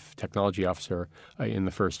Deputy Chief Technology Officer in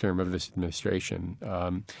the first term of this administration.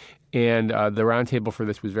 And the roundtable for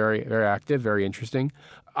this was very, very active, very interesting.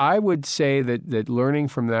 I would say that learning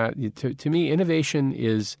from that, to me, innovation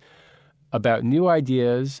is about new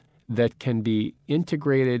ideas that can be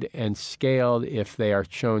integrated and scaled if they are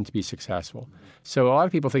shown to be successful. So a lot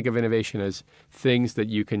of people think of innovation as things that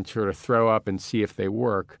you can sort of throw up and see if they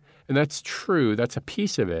work. And that's true. That's a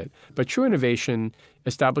piece of it. But true innovation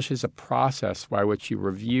establishes a process by which you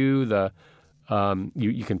review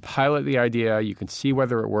you can pilot the idea, you can see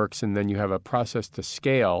whether it works, and then you have a process to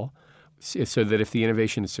scale so that if the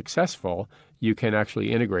innovation is successful, you can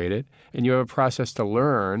actually integrate it. And you have a process to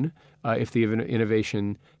learn if the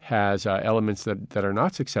innovation has elements that are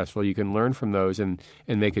not successful. You can learn from those and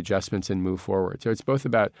make adjustments and move forward. So it's both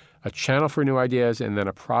about a channel for new ideas and then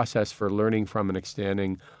a process for learning from and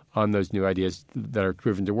expanding on those new ideas that are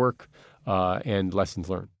proven to work and lessons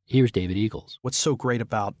learned. Here's David Eagles. What's so great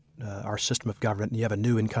about our system of government, and you have a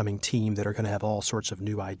new incoming team that are going to have all sorts of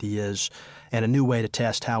new ideas and a new way to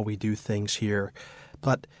test how we do things here.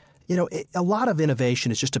 But, a lot of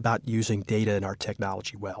innovation is just about using data in our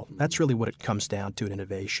technology well. That's really what it comes down to in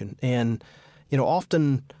innovation. And,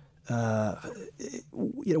 often,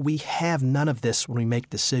 we have none of this when we make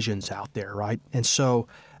decisions out there, right? And so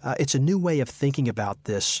it's a new way of thinking about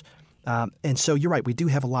this. And so you're right, we do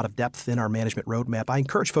have a lot of depth in our management roadmap. I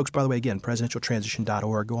encourage folks, by the way, again,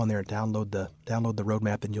 presidentialtransition.org, go on there and download the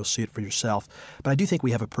roadmap and you'll see it for yourself. But I do think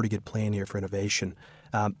we have a pretty good plan here for innovation.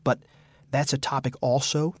 But that's a topic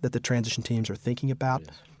also that the transition teams are thinking about.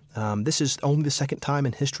 Yes. This is only the second time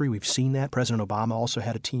in history we've seen that. President Obama also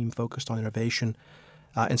had a team focused on innovation.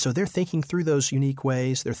 And so they're thinking through those unique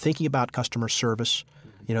ways. They're thinking about customer service.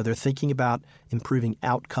 They're thinking about improving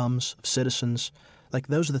outcomes of citizens. Like,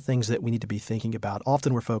 those are the things that we need to be thinking about.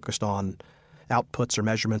 Often we're focused on outputs or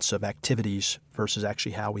measurements of activities versus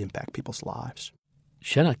actually how we impact people's lives.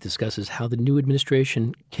 Chenok discusses how the new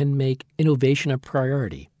administration can make innovation a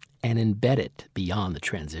priority and embed it beyond the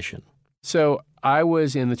transition. So I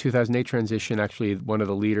was in the 2008 transition actually one of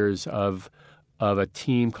the leaders of a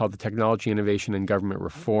team called the Technology Innovation and Government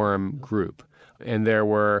Reform Group. And there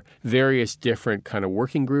were various different kind of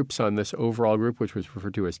working groups on this overall group, which was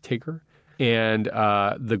referred to as TIGR. And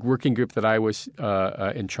the working group that I was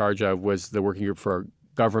in charge of was the working group for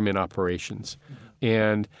government operations.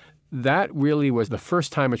 And that really was the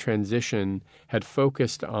first time a transition had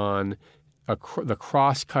focused on the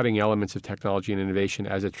cross-cutting elements of technology and innovation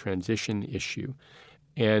as a transition issue.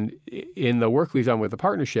 And in the work we've done with the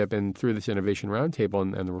partnership and through this innovation roundtable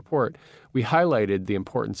and the report, we highlighted the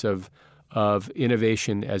importance of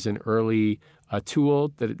innovation as an early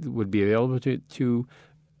tool that would be available to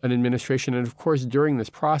an administration. And of course, during this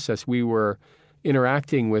process, we were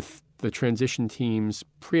interacting with the transition teams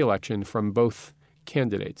pre-election from both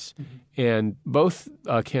candidates. And both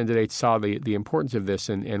candidates saw the importance of this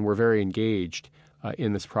and were very engaged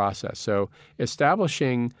in this process. So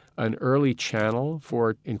establishing an early channel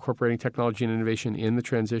for incorporating technology and innovation in the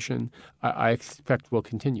transition, I expect will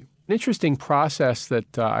continue. An interesting process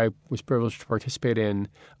that I was privileged to participate in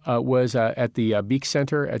was at the Beek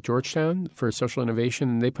Center at Georgetown for Social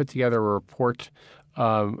Innovation. They put together a report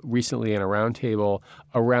recently in a roundtable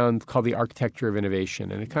called the Architecture of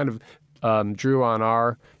Innovation. And it kind of drew on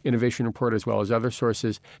our innovation report as well as other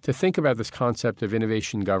sources to think about this concept of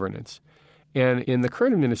innovation governance. And in the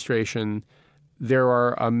current administration, there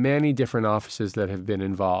are many different offices that have been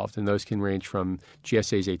involved, and those can range from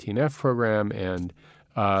GSA's 18F program and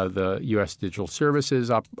the U.S. Digital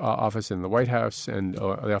Services Office in the White House and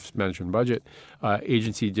the Office of Management and Budget,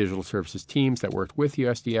 agency digital services teams that worked with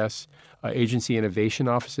USDS, agency innovation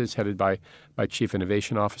offices headed by chief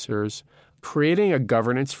innovation officers. Creating a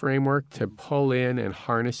governance framework to pull in and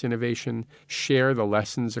harness innovation, share the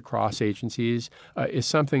lessons across agencies is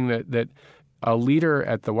something that a leader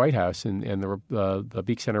at the White House and the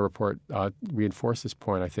Beek Center report reinforced this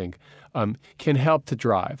point, I think, can help to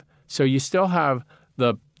drive. So you still have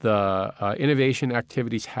the innovation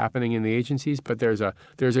activities happening in the agencies, but there's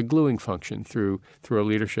a gluing function through a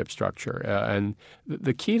leadership structure. And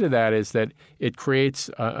the key to that is that it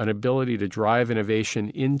creates an ability to drive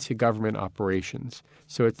innovation into government operations.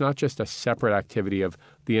 So it's not just a separate activity of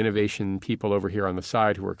the innovation people over here on the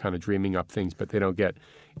side who are kind of dreaming up things, but they don't get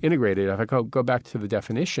integrated. If I go back to the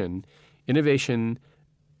definition, innovation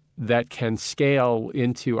that can scale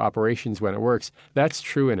into operations when it works, that's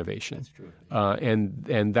true innovation. That's true.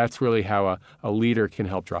 And that's really how a leader can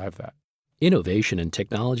help drive that. Innovation and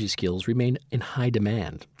technology skills remain in high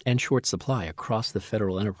demand and short supply across the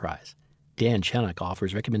federal enterprise. Dan Chenok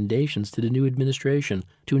offers recommendations to the new administration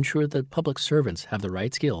to ensure that public servants have the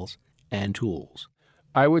right skills and tools.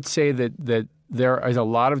 I would say that there is a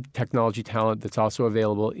lot of technology talent that's also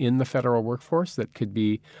available in the federal workforce that could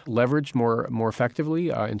be leveraged more effectively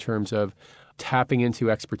in terms of tapping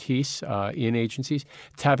into expertise in agencies,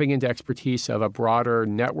 tapping into expertise of a broader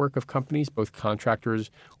network of companies, both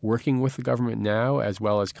contractors working with the government now as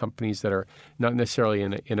well as companies that are not necessarily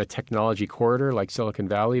in a technology corridor like Silicon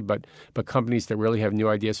Valley, but companies that really have new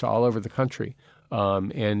ideas all over the country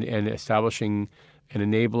and establishing and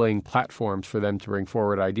enabling platforms for them to bring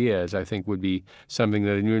forward ideas, I think would be something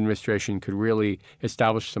that a new administration could really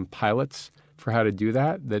establish some pilots for how to do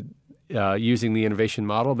that using the innovation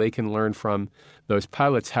model, they can learn from those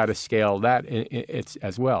pilots how to scale that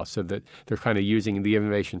as well, so that they're kind of using the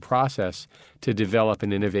innovation process to develop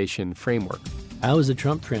an innovation framework. How is the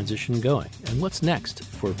Trump transition going, and what's next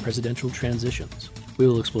for presidential transitions? We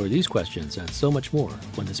will explore these questions and so much more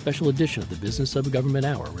when the special edition of the Business of Government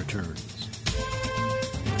Hour returns.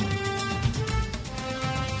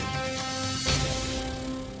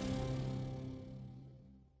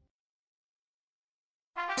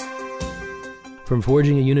 From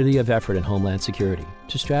forging a unity of effort in Homeland Security,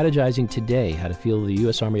 to strategizing today how to field the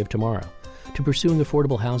U.S. Army of tomorrow, to pursuing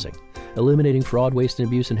affordable housing, eliminating fraud, waste, and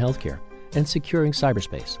abuse in healthcare, and securing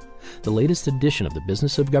cyberspace, the latest edition of the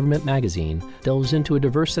Business of Government magazine delves into a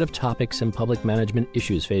diverse set of topics and public management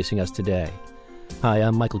issues facing us today. Hi,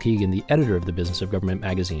 I'm Michael Keegan, the editor of the Business of Government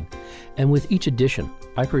magazine, and with each edition,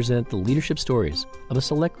 I present the leadership stories of a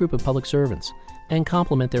select group of public servants and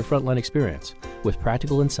complement their frontline experience with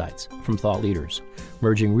practical insights from thought leaders,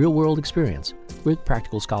 merging real-world experience with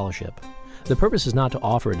practical scholarship. The purpose is not to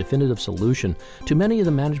offer a definitive solution to many of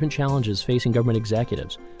the management challenges facing government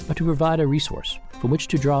executives, but to provide a resource from which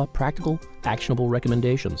to draw practical, actionable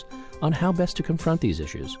recommendations on how best to confront these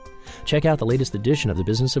issues. Check out the latest edition of the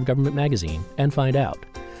Business of Government magazine and find out.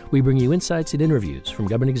 We bring you insights and interviews from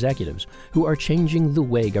government executives who are changing the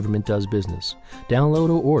way government does business. Download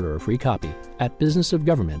or order a free copy at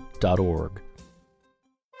businessofgovernment.org.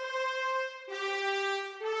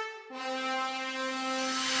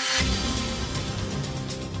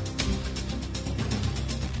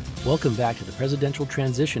 Welcome back to the Presidential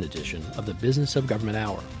Transition Edition of the Business of Government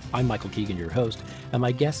Hour. I'm Michael Keegan, your host, and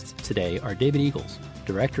my guests today are David Eagles,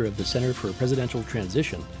 Director of the Center for Presidential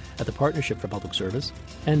Transition at the Partnership for Public Service,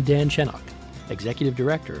 and Dan Chenok, Executive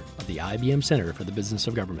Director of the IBM Center for the Business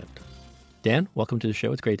of Government. Dan, welcome to the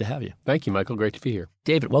show. It's great to have you. Thank you, Michael. Great to be here.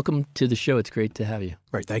 David, welcome to the show. It's great to have you.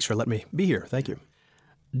 Great. Thanks for letting me be here. Thank you.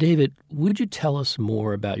 David, would you tell us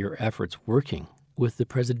more about your efforts working with the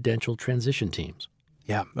presidential transition teams?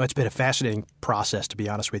 Yeah, it's been a fascinating process, to be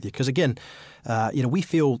honest with you, because, again, we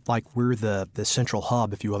feel like we're the central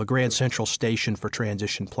hub, if you will, the grand central station for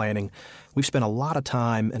transition planning. We've spent a lot of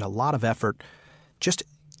time and a lot of effort just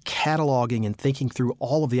cataloging and thinking through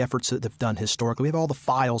all of the efforts that they've done historically. We have all the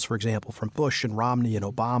files, for example, from Bush and Romney and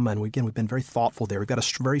Obama, and we've been very thoughtful there. We've got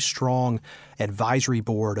a very strong advisory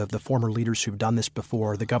board of the former leaders who've done this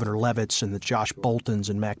before, the Governor Levitts and the Josh Boltons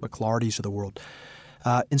and Mac McLartys of the world.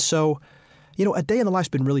 And so, a day in the life's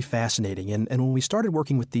been really fascinating. And when we started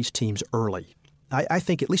working with these teams early, I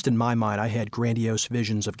think, at least in my mind, I had grandiose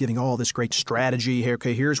visions of giving all this great strategy.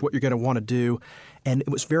 Okay, here's what you're going to want to do. And it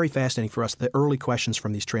was very fascinating for us. The early questions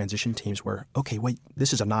from these transition teams were, okay, wait,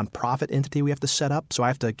 this is a nonprofit entity we have to set up, so I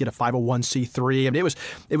have to get a 501c3. I mean,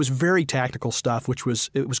 it was very tactical stuff, which was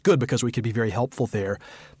good because we could be very helpful there.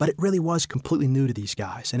 But it really was completely new to these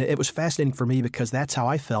guys. And it was fascinating for me because that's how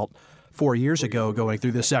I felt 4 years ago going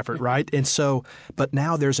through this effort, right? And so, but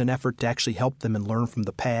now there's an effort to actually help them and learn from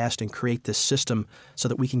the past and create this system so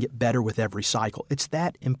that we can get better with every cycle. It's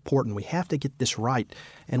that important. We have to get this right.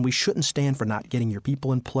 And we shouldn't stand for not getting your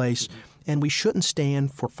people in place. And we shouldn't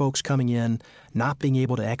stand for folks coming in not being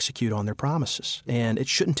able to execute on their promises. And it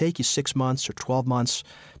shouldn't take you 6 months or 12 months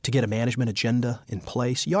to get a management agenda in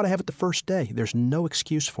place. You ought to have it the first day. There's no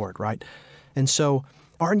excuse for it, right? And so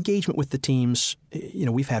our engagement with the teams,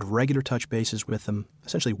 we've had regular touch bases with them,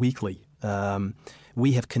 essentially weekly.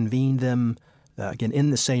 We have convened them, again,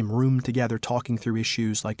 in the same room together, talking through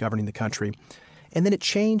issues like governing the country. And then it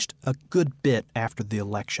changed a good bit after the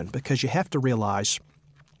election because you have to realize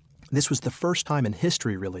this was the first time in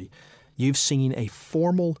history, really, you've seen a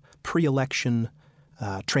formal pre-election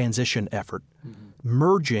transition effort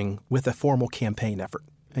merging with a formal campaign effort.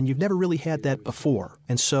 And you've never really had that before.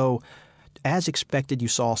 And so, as expected, you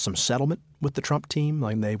saw some settlement with the Trump team.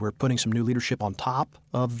 Like they were putting some new leadership on top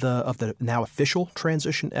of the now official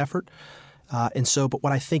transition effort. But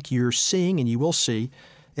what I think you're seeing and you will see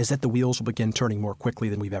is that the wheels will begin turning more quickly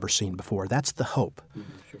than we've ever seen before. That's the hope.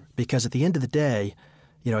 Sure. Because at the end of the day,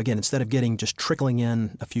 again, instead of getting just trickling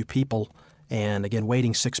in a few people and, again,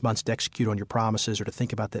 waiting 6 months to execute on your promises or to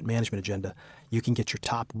think about that management agenda, you can get your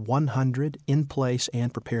top 100 in place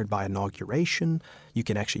and prepared by inauguration. You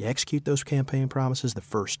can actually execute those campaign promises the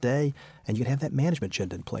first day, and you can have that management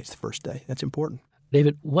agenda in place the first day. That's important.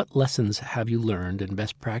 David, what lessons have you learned and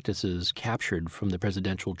best practices captured from the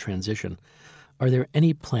presidential transition? Are there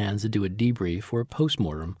any plans to do a debrief or a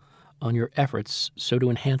postmortem on your efforts so to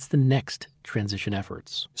enhance the next transition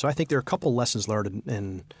efforts? So I think there are a couple lessons learned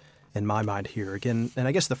in my mind here. Again, and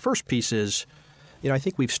I guess the first piece is, I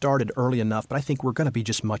think we've started early enough, but I think we're going to be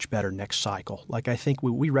just much better next cycle. Like I think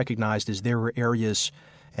what we recognized is there were areas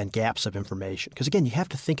and gaps of information. Because again, you have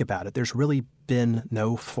to think about it. There's really been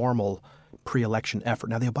no formal pre-election effort.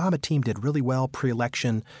 Now, the Obama team did really well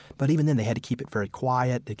pre-election, but even then they had to keep it very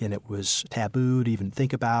quiet. Again, it was taboo to even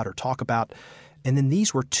think about or talk about. And then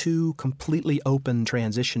these were two completely open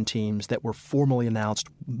transition teams that were formally announced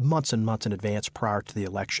months and months in advance prior to the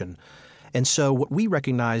election. And so what we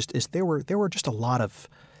recognized is there were just a lot of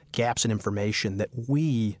gaps in information that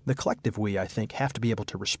we, the collective we, I think, have to be able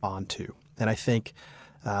to respond to. And I think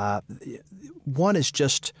one is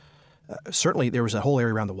just certainly there was a whole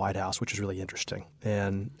area around the White House, which is really interesting,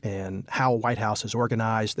 and how White House is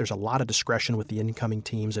organized. There's a lot of discretion with the incoming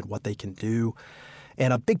teams and what they can do.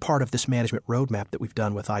 And a big part of this management roadmap that we've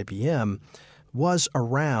done with IBM was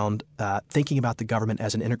around thinking about the government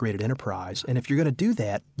as an integrated enterprise. And if you're going to do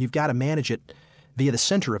that, you've got to manage it via the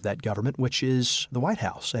center of that government, which is the White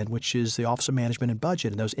House and which is the Office of Management and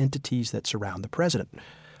Budget and those entities that surround the president.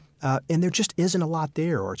 And there just isn't a lot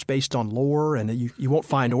there, or it's based on lore, and you won't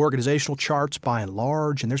find organizational charts by and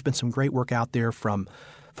large. And there's been some great work out there from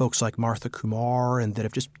folks like Martha Kumar and that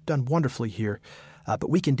have just done wonderfully here. But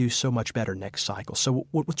we can do so much better next cycle. So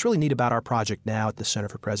what's really neat about our project now at the Center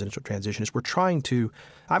for Presidential Transition is we're trying to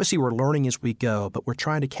 – obviously we're learning as we go, but we're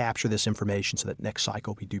trying to capture this information so that next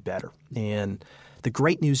cycle we do better. And the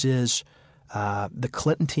great news is the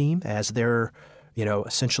Clinton team, as they're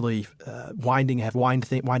essentially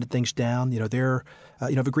winded things down, they're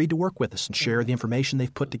have agreed to work with us and share the information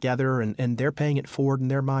they've put together, and they're paying it forward in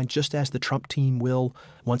their mind just as the Trump team will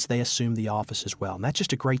once they assume the office as well. And that's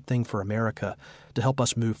just a great thing for America to help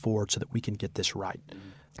us move forward so that we can get this right.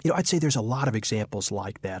 I'd say there's a lot of examples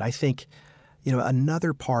like that. I think,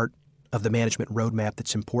 another part of the management roadmap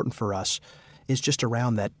that's important for us is just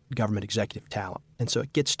around that government executive talent. And so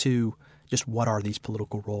it gets to just what are these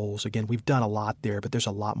political roles. Again, we've done a lot there, but there's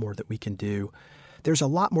a lot more that we can do. There's a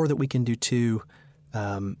lot more that we can do, too,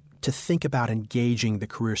 to think about engaging the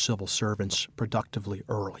career civil servants productively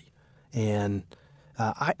early. And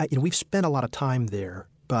we've spent a lot of time there,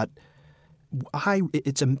 but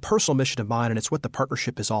it's a personal mission of mine, and it's what the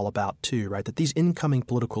partnership is all about, too, right? That these incoming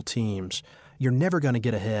political teams, you're never going to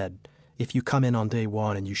get ahead if you come in on day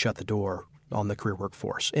one and you shut the door on the career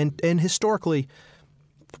workforce. And historically,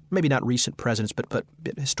 maybe not recent presidents, but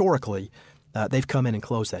historically, they've come in and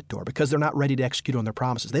closed that door because they're not ready to execute on their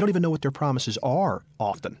promises. They don't even know what their promises are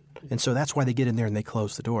often. And so that's why they get in there and they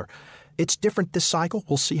close the door. It's different this cycle.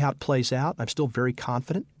 We'll see how it plays out. I'm still very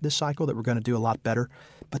confident this cycle that we're going to do a lot better,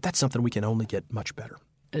 but that's something we can only get much better.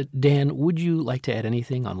 Dan, would you like to add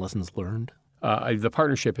anything on lessons learned? The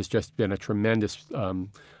partnership has just been a tremendous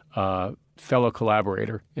fellow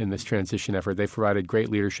collaborator in this transition effort. They've provided great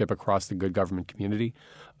leadership across the good government community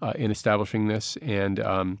in establishing this, and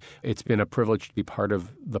it's been a privilege to be part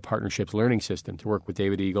of the partnership's learning system, to work with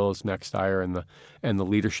David Eagles, Max Steyer, and the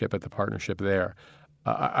leadership at the partnership there.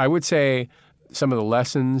 I would say some of the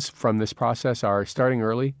lessons from this process are starting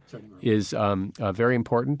early is very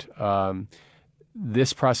important.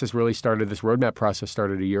 This roadmap process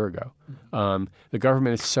started a year ago. The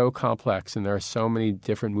government is so complex and there are so many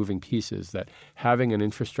different moving pieces that having an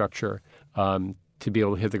infrastructure to be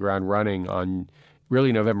able to hit the ground running on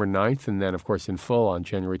really November 9th and then, of course, in full on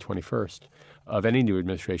January 21st of any new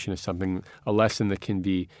administration is a lesson that can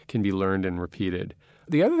be learned and repeated.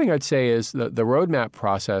 The other thing I'd say is the roadmap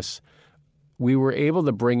process, we were able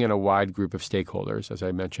to bring in a wide group of stakeholders, as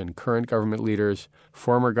I mentioned, current government leaders,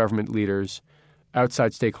 former government leaders,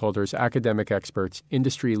 outside stakeholders, academic experts,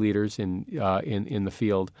 industry leaders in the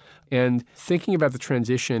field, and thinking about the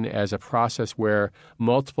transition as a process where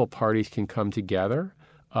multiple parties can come together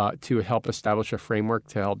to help establish a framework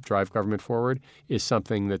to help drive government forward is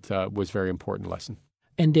something that was a very important lesson.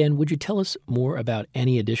 And Dan, would you tell us more about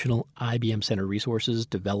any additional IBM Center resources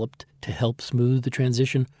developed to help smooth the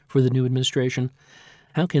transition for the new administration?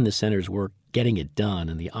 How can the center's work getting it done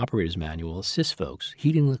and the operator's manual assist folks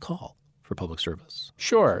heeding the call for public service?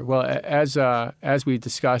 Sure. Well, as we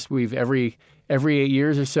discussed, every 8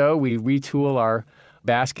 years or so we retool our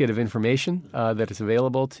basket of information that is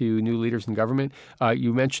available to new leaders in government.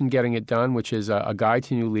 You mentioned Getting It Done, which is a guide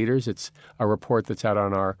to new leaders. It's a report that's out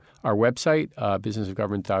on our website,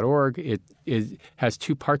 businessofgovernment.org. It has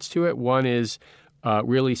two parts to it. One is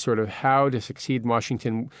really sort of how to succeed in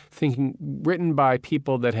Washington, written by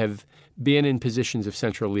people that have been in positions of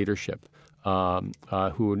central leadership.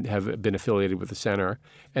 Who have been affiliated with the center.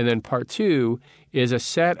 And then part two is a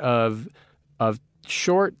set of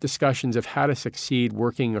short discussions of how to succeed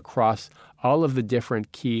working across all of the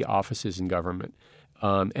different key offices in government.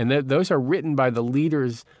 And those are written by the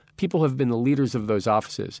leaders, people who have been the leaders of those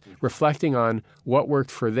offices, reflecting on what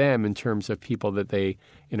worked for them in terms of people that they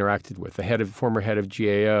interacted with. The former head of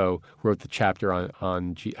GAO wrote the chapter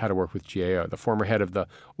on how to work with GAO. The former head of the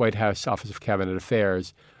White House Office of Cabinet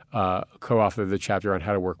Affairs co-authored the chapter on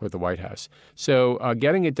how to work with the White House. So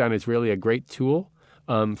Getting It Done is really a great tool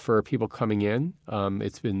for people coming in.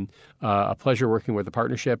 It's been a pleasure working with the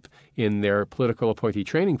partnership in their political appointee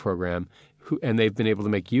training program, and they've been able to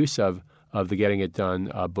make use of the Getting It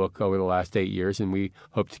Done book over the last 8 years, and we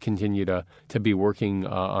hope to continue to be working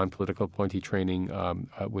on political appointee training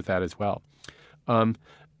with that as well.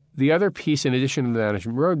 The other piece, in addition to the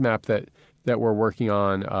management roadmap that we're working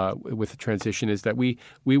on with the transition is that we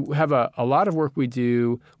have a lot of work we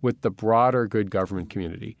do with the broader good government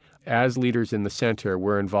community. As leaders in the center,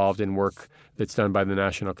 we're involved in work that's done by the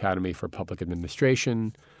National Academy for Public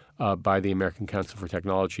Administration, by the American Council for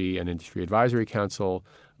Technology and Industry Advisory Council,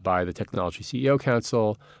 by the Technology CEO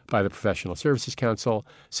Council, by the Professional Services Council,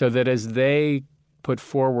 so that as they put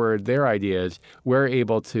forward their ideas, we're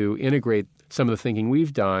able to integrate some of the thinking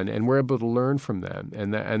we've done, and we're able to learn from them.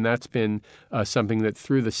 And that's been something that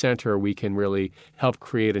through the center we can really help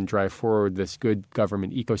create and drive forward this good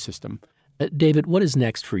government ecosystem. David, what is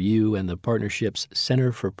next for you and the partnership's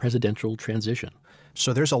Center for Presidential Transition?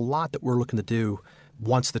 So there's a lot that we're looking to do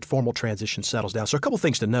once the formal transition settles down. So a couple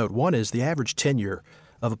things to note. One is the average tenure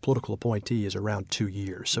of a political appointee is around 2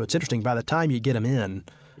 years. So it's interesting. By the time you get them in,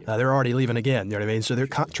 they're already leaving again. You know what I mean? So their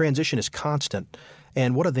transition is constant.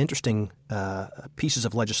 And one of the interesting pieces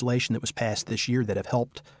of legislation that was passed this year that have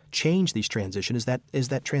helped change these transitions is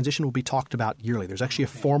that transition will be talked about yearly. There's actually a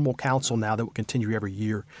formal council now that will continue every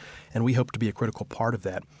year, and we hope to be a critical part of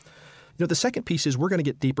that. You know, the second piece is we're going to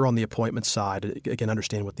get deeper on the appointment side, again,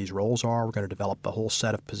 understand what these roles are. We're going to develop a whole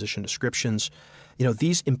set of position descriptions. You know,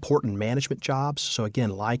 these important management jobs, so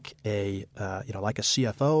again, like a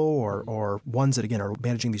CFO or ones that, again, are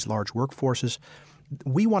managing these large workforces,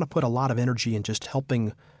 we want to put a lot of energy in just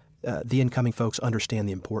helping the incoming folks understand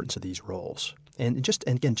the importance of these roles. And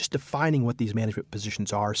again, defining what these management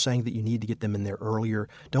positions are, saying that you need to get them in there earlier.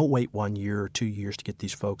 Don't wait 1 year or 2 years to get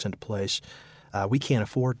these folks into place. We can't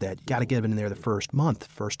afford that. You got to get them in there the first month,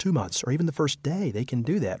 first 2 months, or even the first day. They can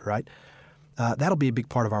do that, right? That'll be a big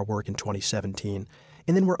part of our work in 2017. And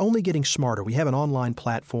And then we're only getting smarter. We have an online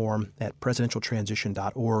platform at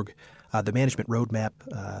presidentialtransition.org. The management roadmap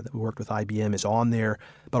that we worked with IBM is on there,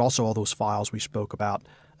 but also all those files we spoke about.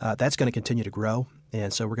 That's going to continue to grow,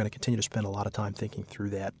 and so we're going to continue to spend a lot of time thinking through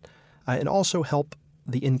that. And also help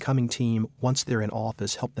the incoming team, once they're in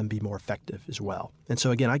office, help them be more effective as well. And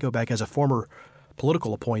so again, I go back as a former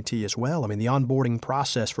political appointee as well. I mean, the onboarding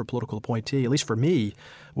process for a political appointee, at least for me,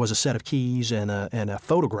 was a set of keys and a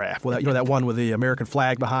photograph. Well, that one with the American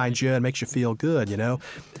flag behind you and makes you feel good,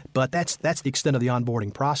 But that's the extent of the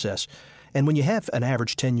onboarding process. And when you have an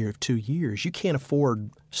average tenure of 2 years, you can't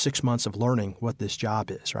afford 6 months of learning what this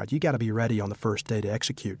job is, right? You got to be ready on the first day to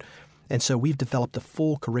execute. And so we've developed a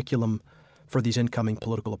full curriculum for these incoming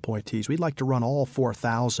political appointees. We'd like to run all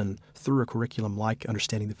 4,000 through a curriculum like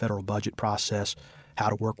understanding the federal budget process, how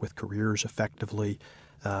to work with careers effectively,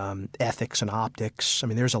 ethics and optics. I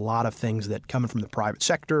mean, there's a lot of things that coming from the private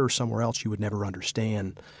sector or somewhere else you would never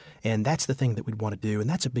understand. And that's the thing that we'd want to do, and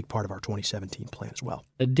that's a big part of our 2017 plan as well.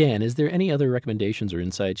 Dan, is there any other recommendations or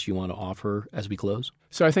insights you want to offer as we close?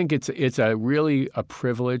 So I think it's really a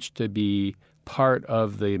privilege to be part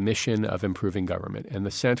of the mission of improving government. And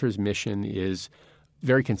the center's mission is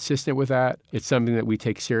very consistent with that. It's something that we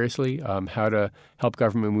take seriously, how to help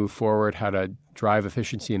government move forward, how to drive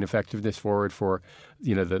efficiency and effectiveness forward for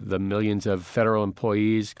the millions of federal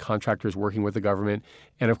employees, contractors working with the government,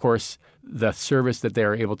 and of course the service that they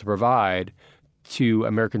are able to provide to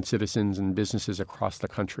American citizens and businesses across the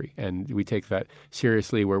country. And we take that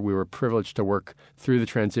seriously, where we were privileged to work through the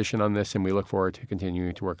transition on this, and we look forward to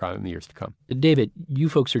continuing to work on it in the years to come. David, you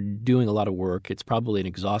folks are doing a lot of work. It's probably an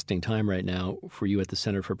exhausting time right now for you at the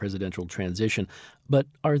Center for Presidential Transition. But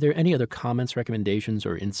are there any other comments, recommendations,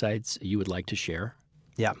 or insights you would like to share?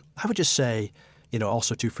 Yeah, I would just say,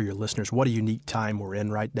 also too for your listeners, what a unique time we're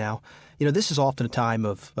in right now. This is often a time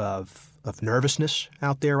of nervousness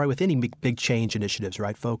out there, right? With any big change initiatives,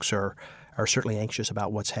 right? Folks are certainly anxious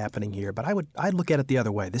about what's happening here. But I'd look at it the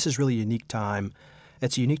other way. This is really a unique time.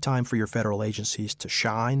 It's a unique time for your federal agencies to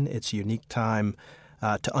shine. It's a unique time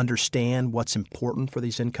to understand what's important for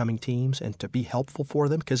these incoming teams and to be helpful for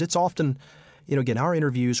them. Because it's often, again, our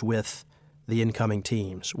interviews with the incoming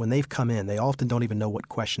teams, when they've come in, they often don't even know what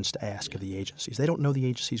questions to ask of the agencies. They don't know the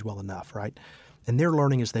agencies well enough, right? And they're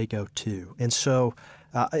learning as they go too. And so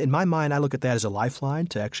in my mind, I look at that as a lifeline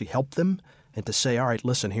to actually help them and to say, all right,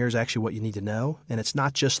 listen, here's actually what you need to know. And it's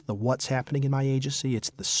not just the what's happening in my agency, it's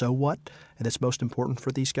the so what, and it's most important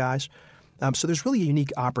for these guys. So there's really a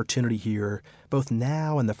unique opportunity here, both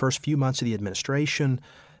now and the first few months of the administration,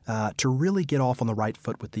 to really get off on the right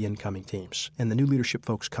foot with the incoming teams and the new leadership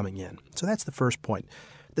folks coming in. So that's the first point.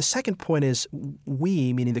 The second point is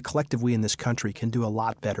we, meaning the collective we in this country, can do a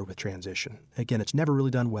lot better with transition. Again, it's never really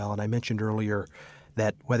done well, and I mentioned earlier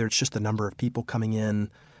that whether it's just the number of people coming in,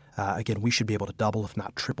 again, we should be able to double, if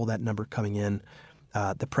not triple that number coming in.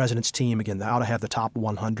 The president's team, again, they ought to have the top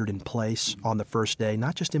 100 in place on the first day,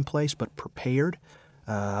 not just in place, but prepared.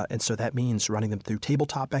 And so that means running them through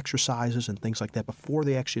tabletop exercises and things like that before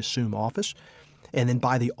they actually assume office. And then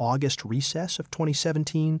by the August recess of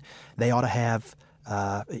 2017, they ought to have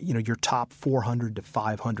your top 400 to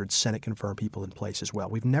 500 Senate-confirmed people in place as well.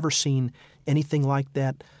 We've never seen anything like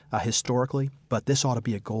that historically, but this ought to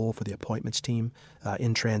be a goal for the appointments team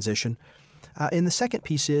in transition. And the second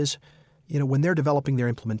piece is, when they're developing their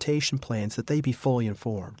implementation plans, that they be fully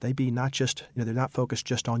informed. They be not just, they're not focused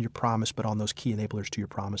just on your promise, but on those key enablers to your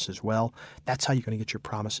promise as well. That's how you're going to get your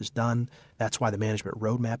promises done. That's why the management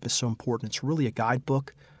roadmap is so important. It's really a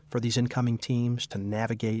guidebook for these incoming teams to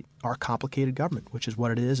navigate our complicated government, which is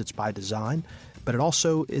what it is. It's by design, but it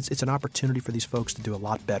also it's an opportunity for these folks to do a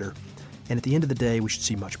lot better. And at the end of the day, we should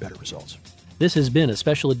see much better results. This has been a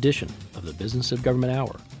special edition of the Business of Government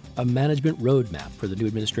Hour, a management roadmap for the new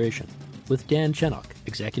administration, with Dan Chenok,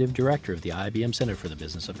 Executive Director of the IBM Center for the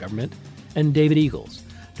Business of Government, and David Eagles,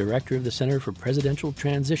 Director of the Center for Presidential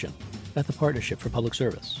Transition at the Partnership for Public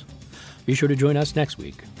Service. Be sure to join us next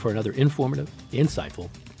week for another informative, insightful,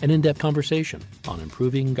 and in-depth conversation on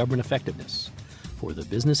improving government effectiveness. For the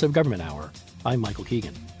Business of Government Hour, I'm Michael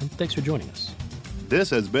Keegan, and thanks for joining us. This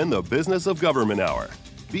has been the Business of Government Hour.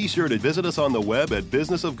 Be sure to visit us on the web at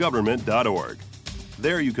businessofgovernment.org.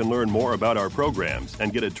 There you can learn more about our programs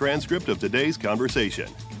and get a transcript of today's conversation.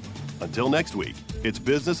 Until next week, it's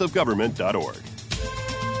businessofgovernment.org.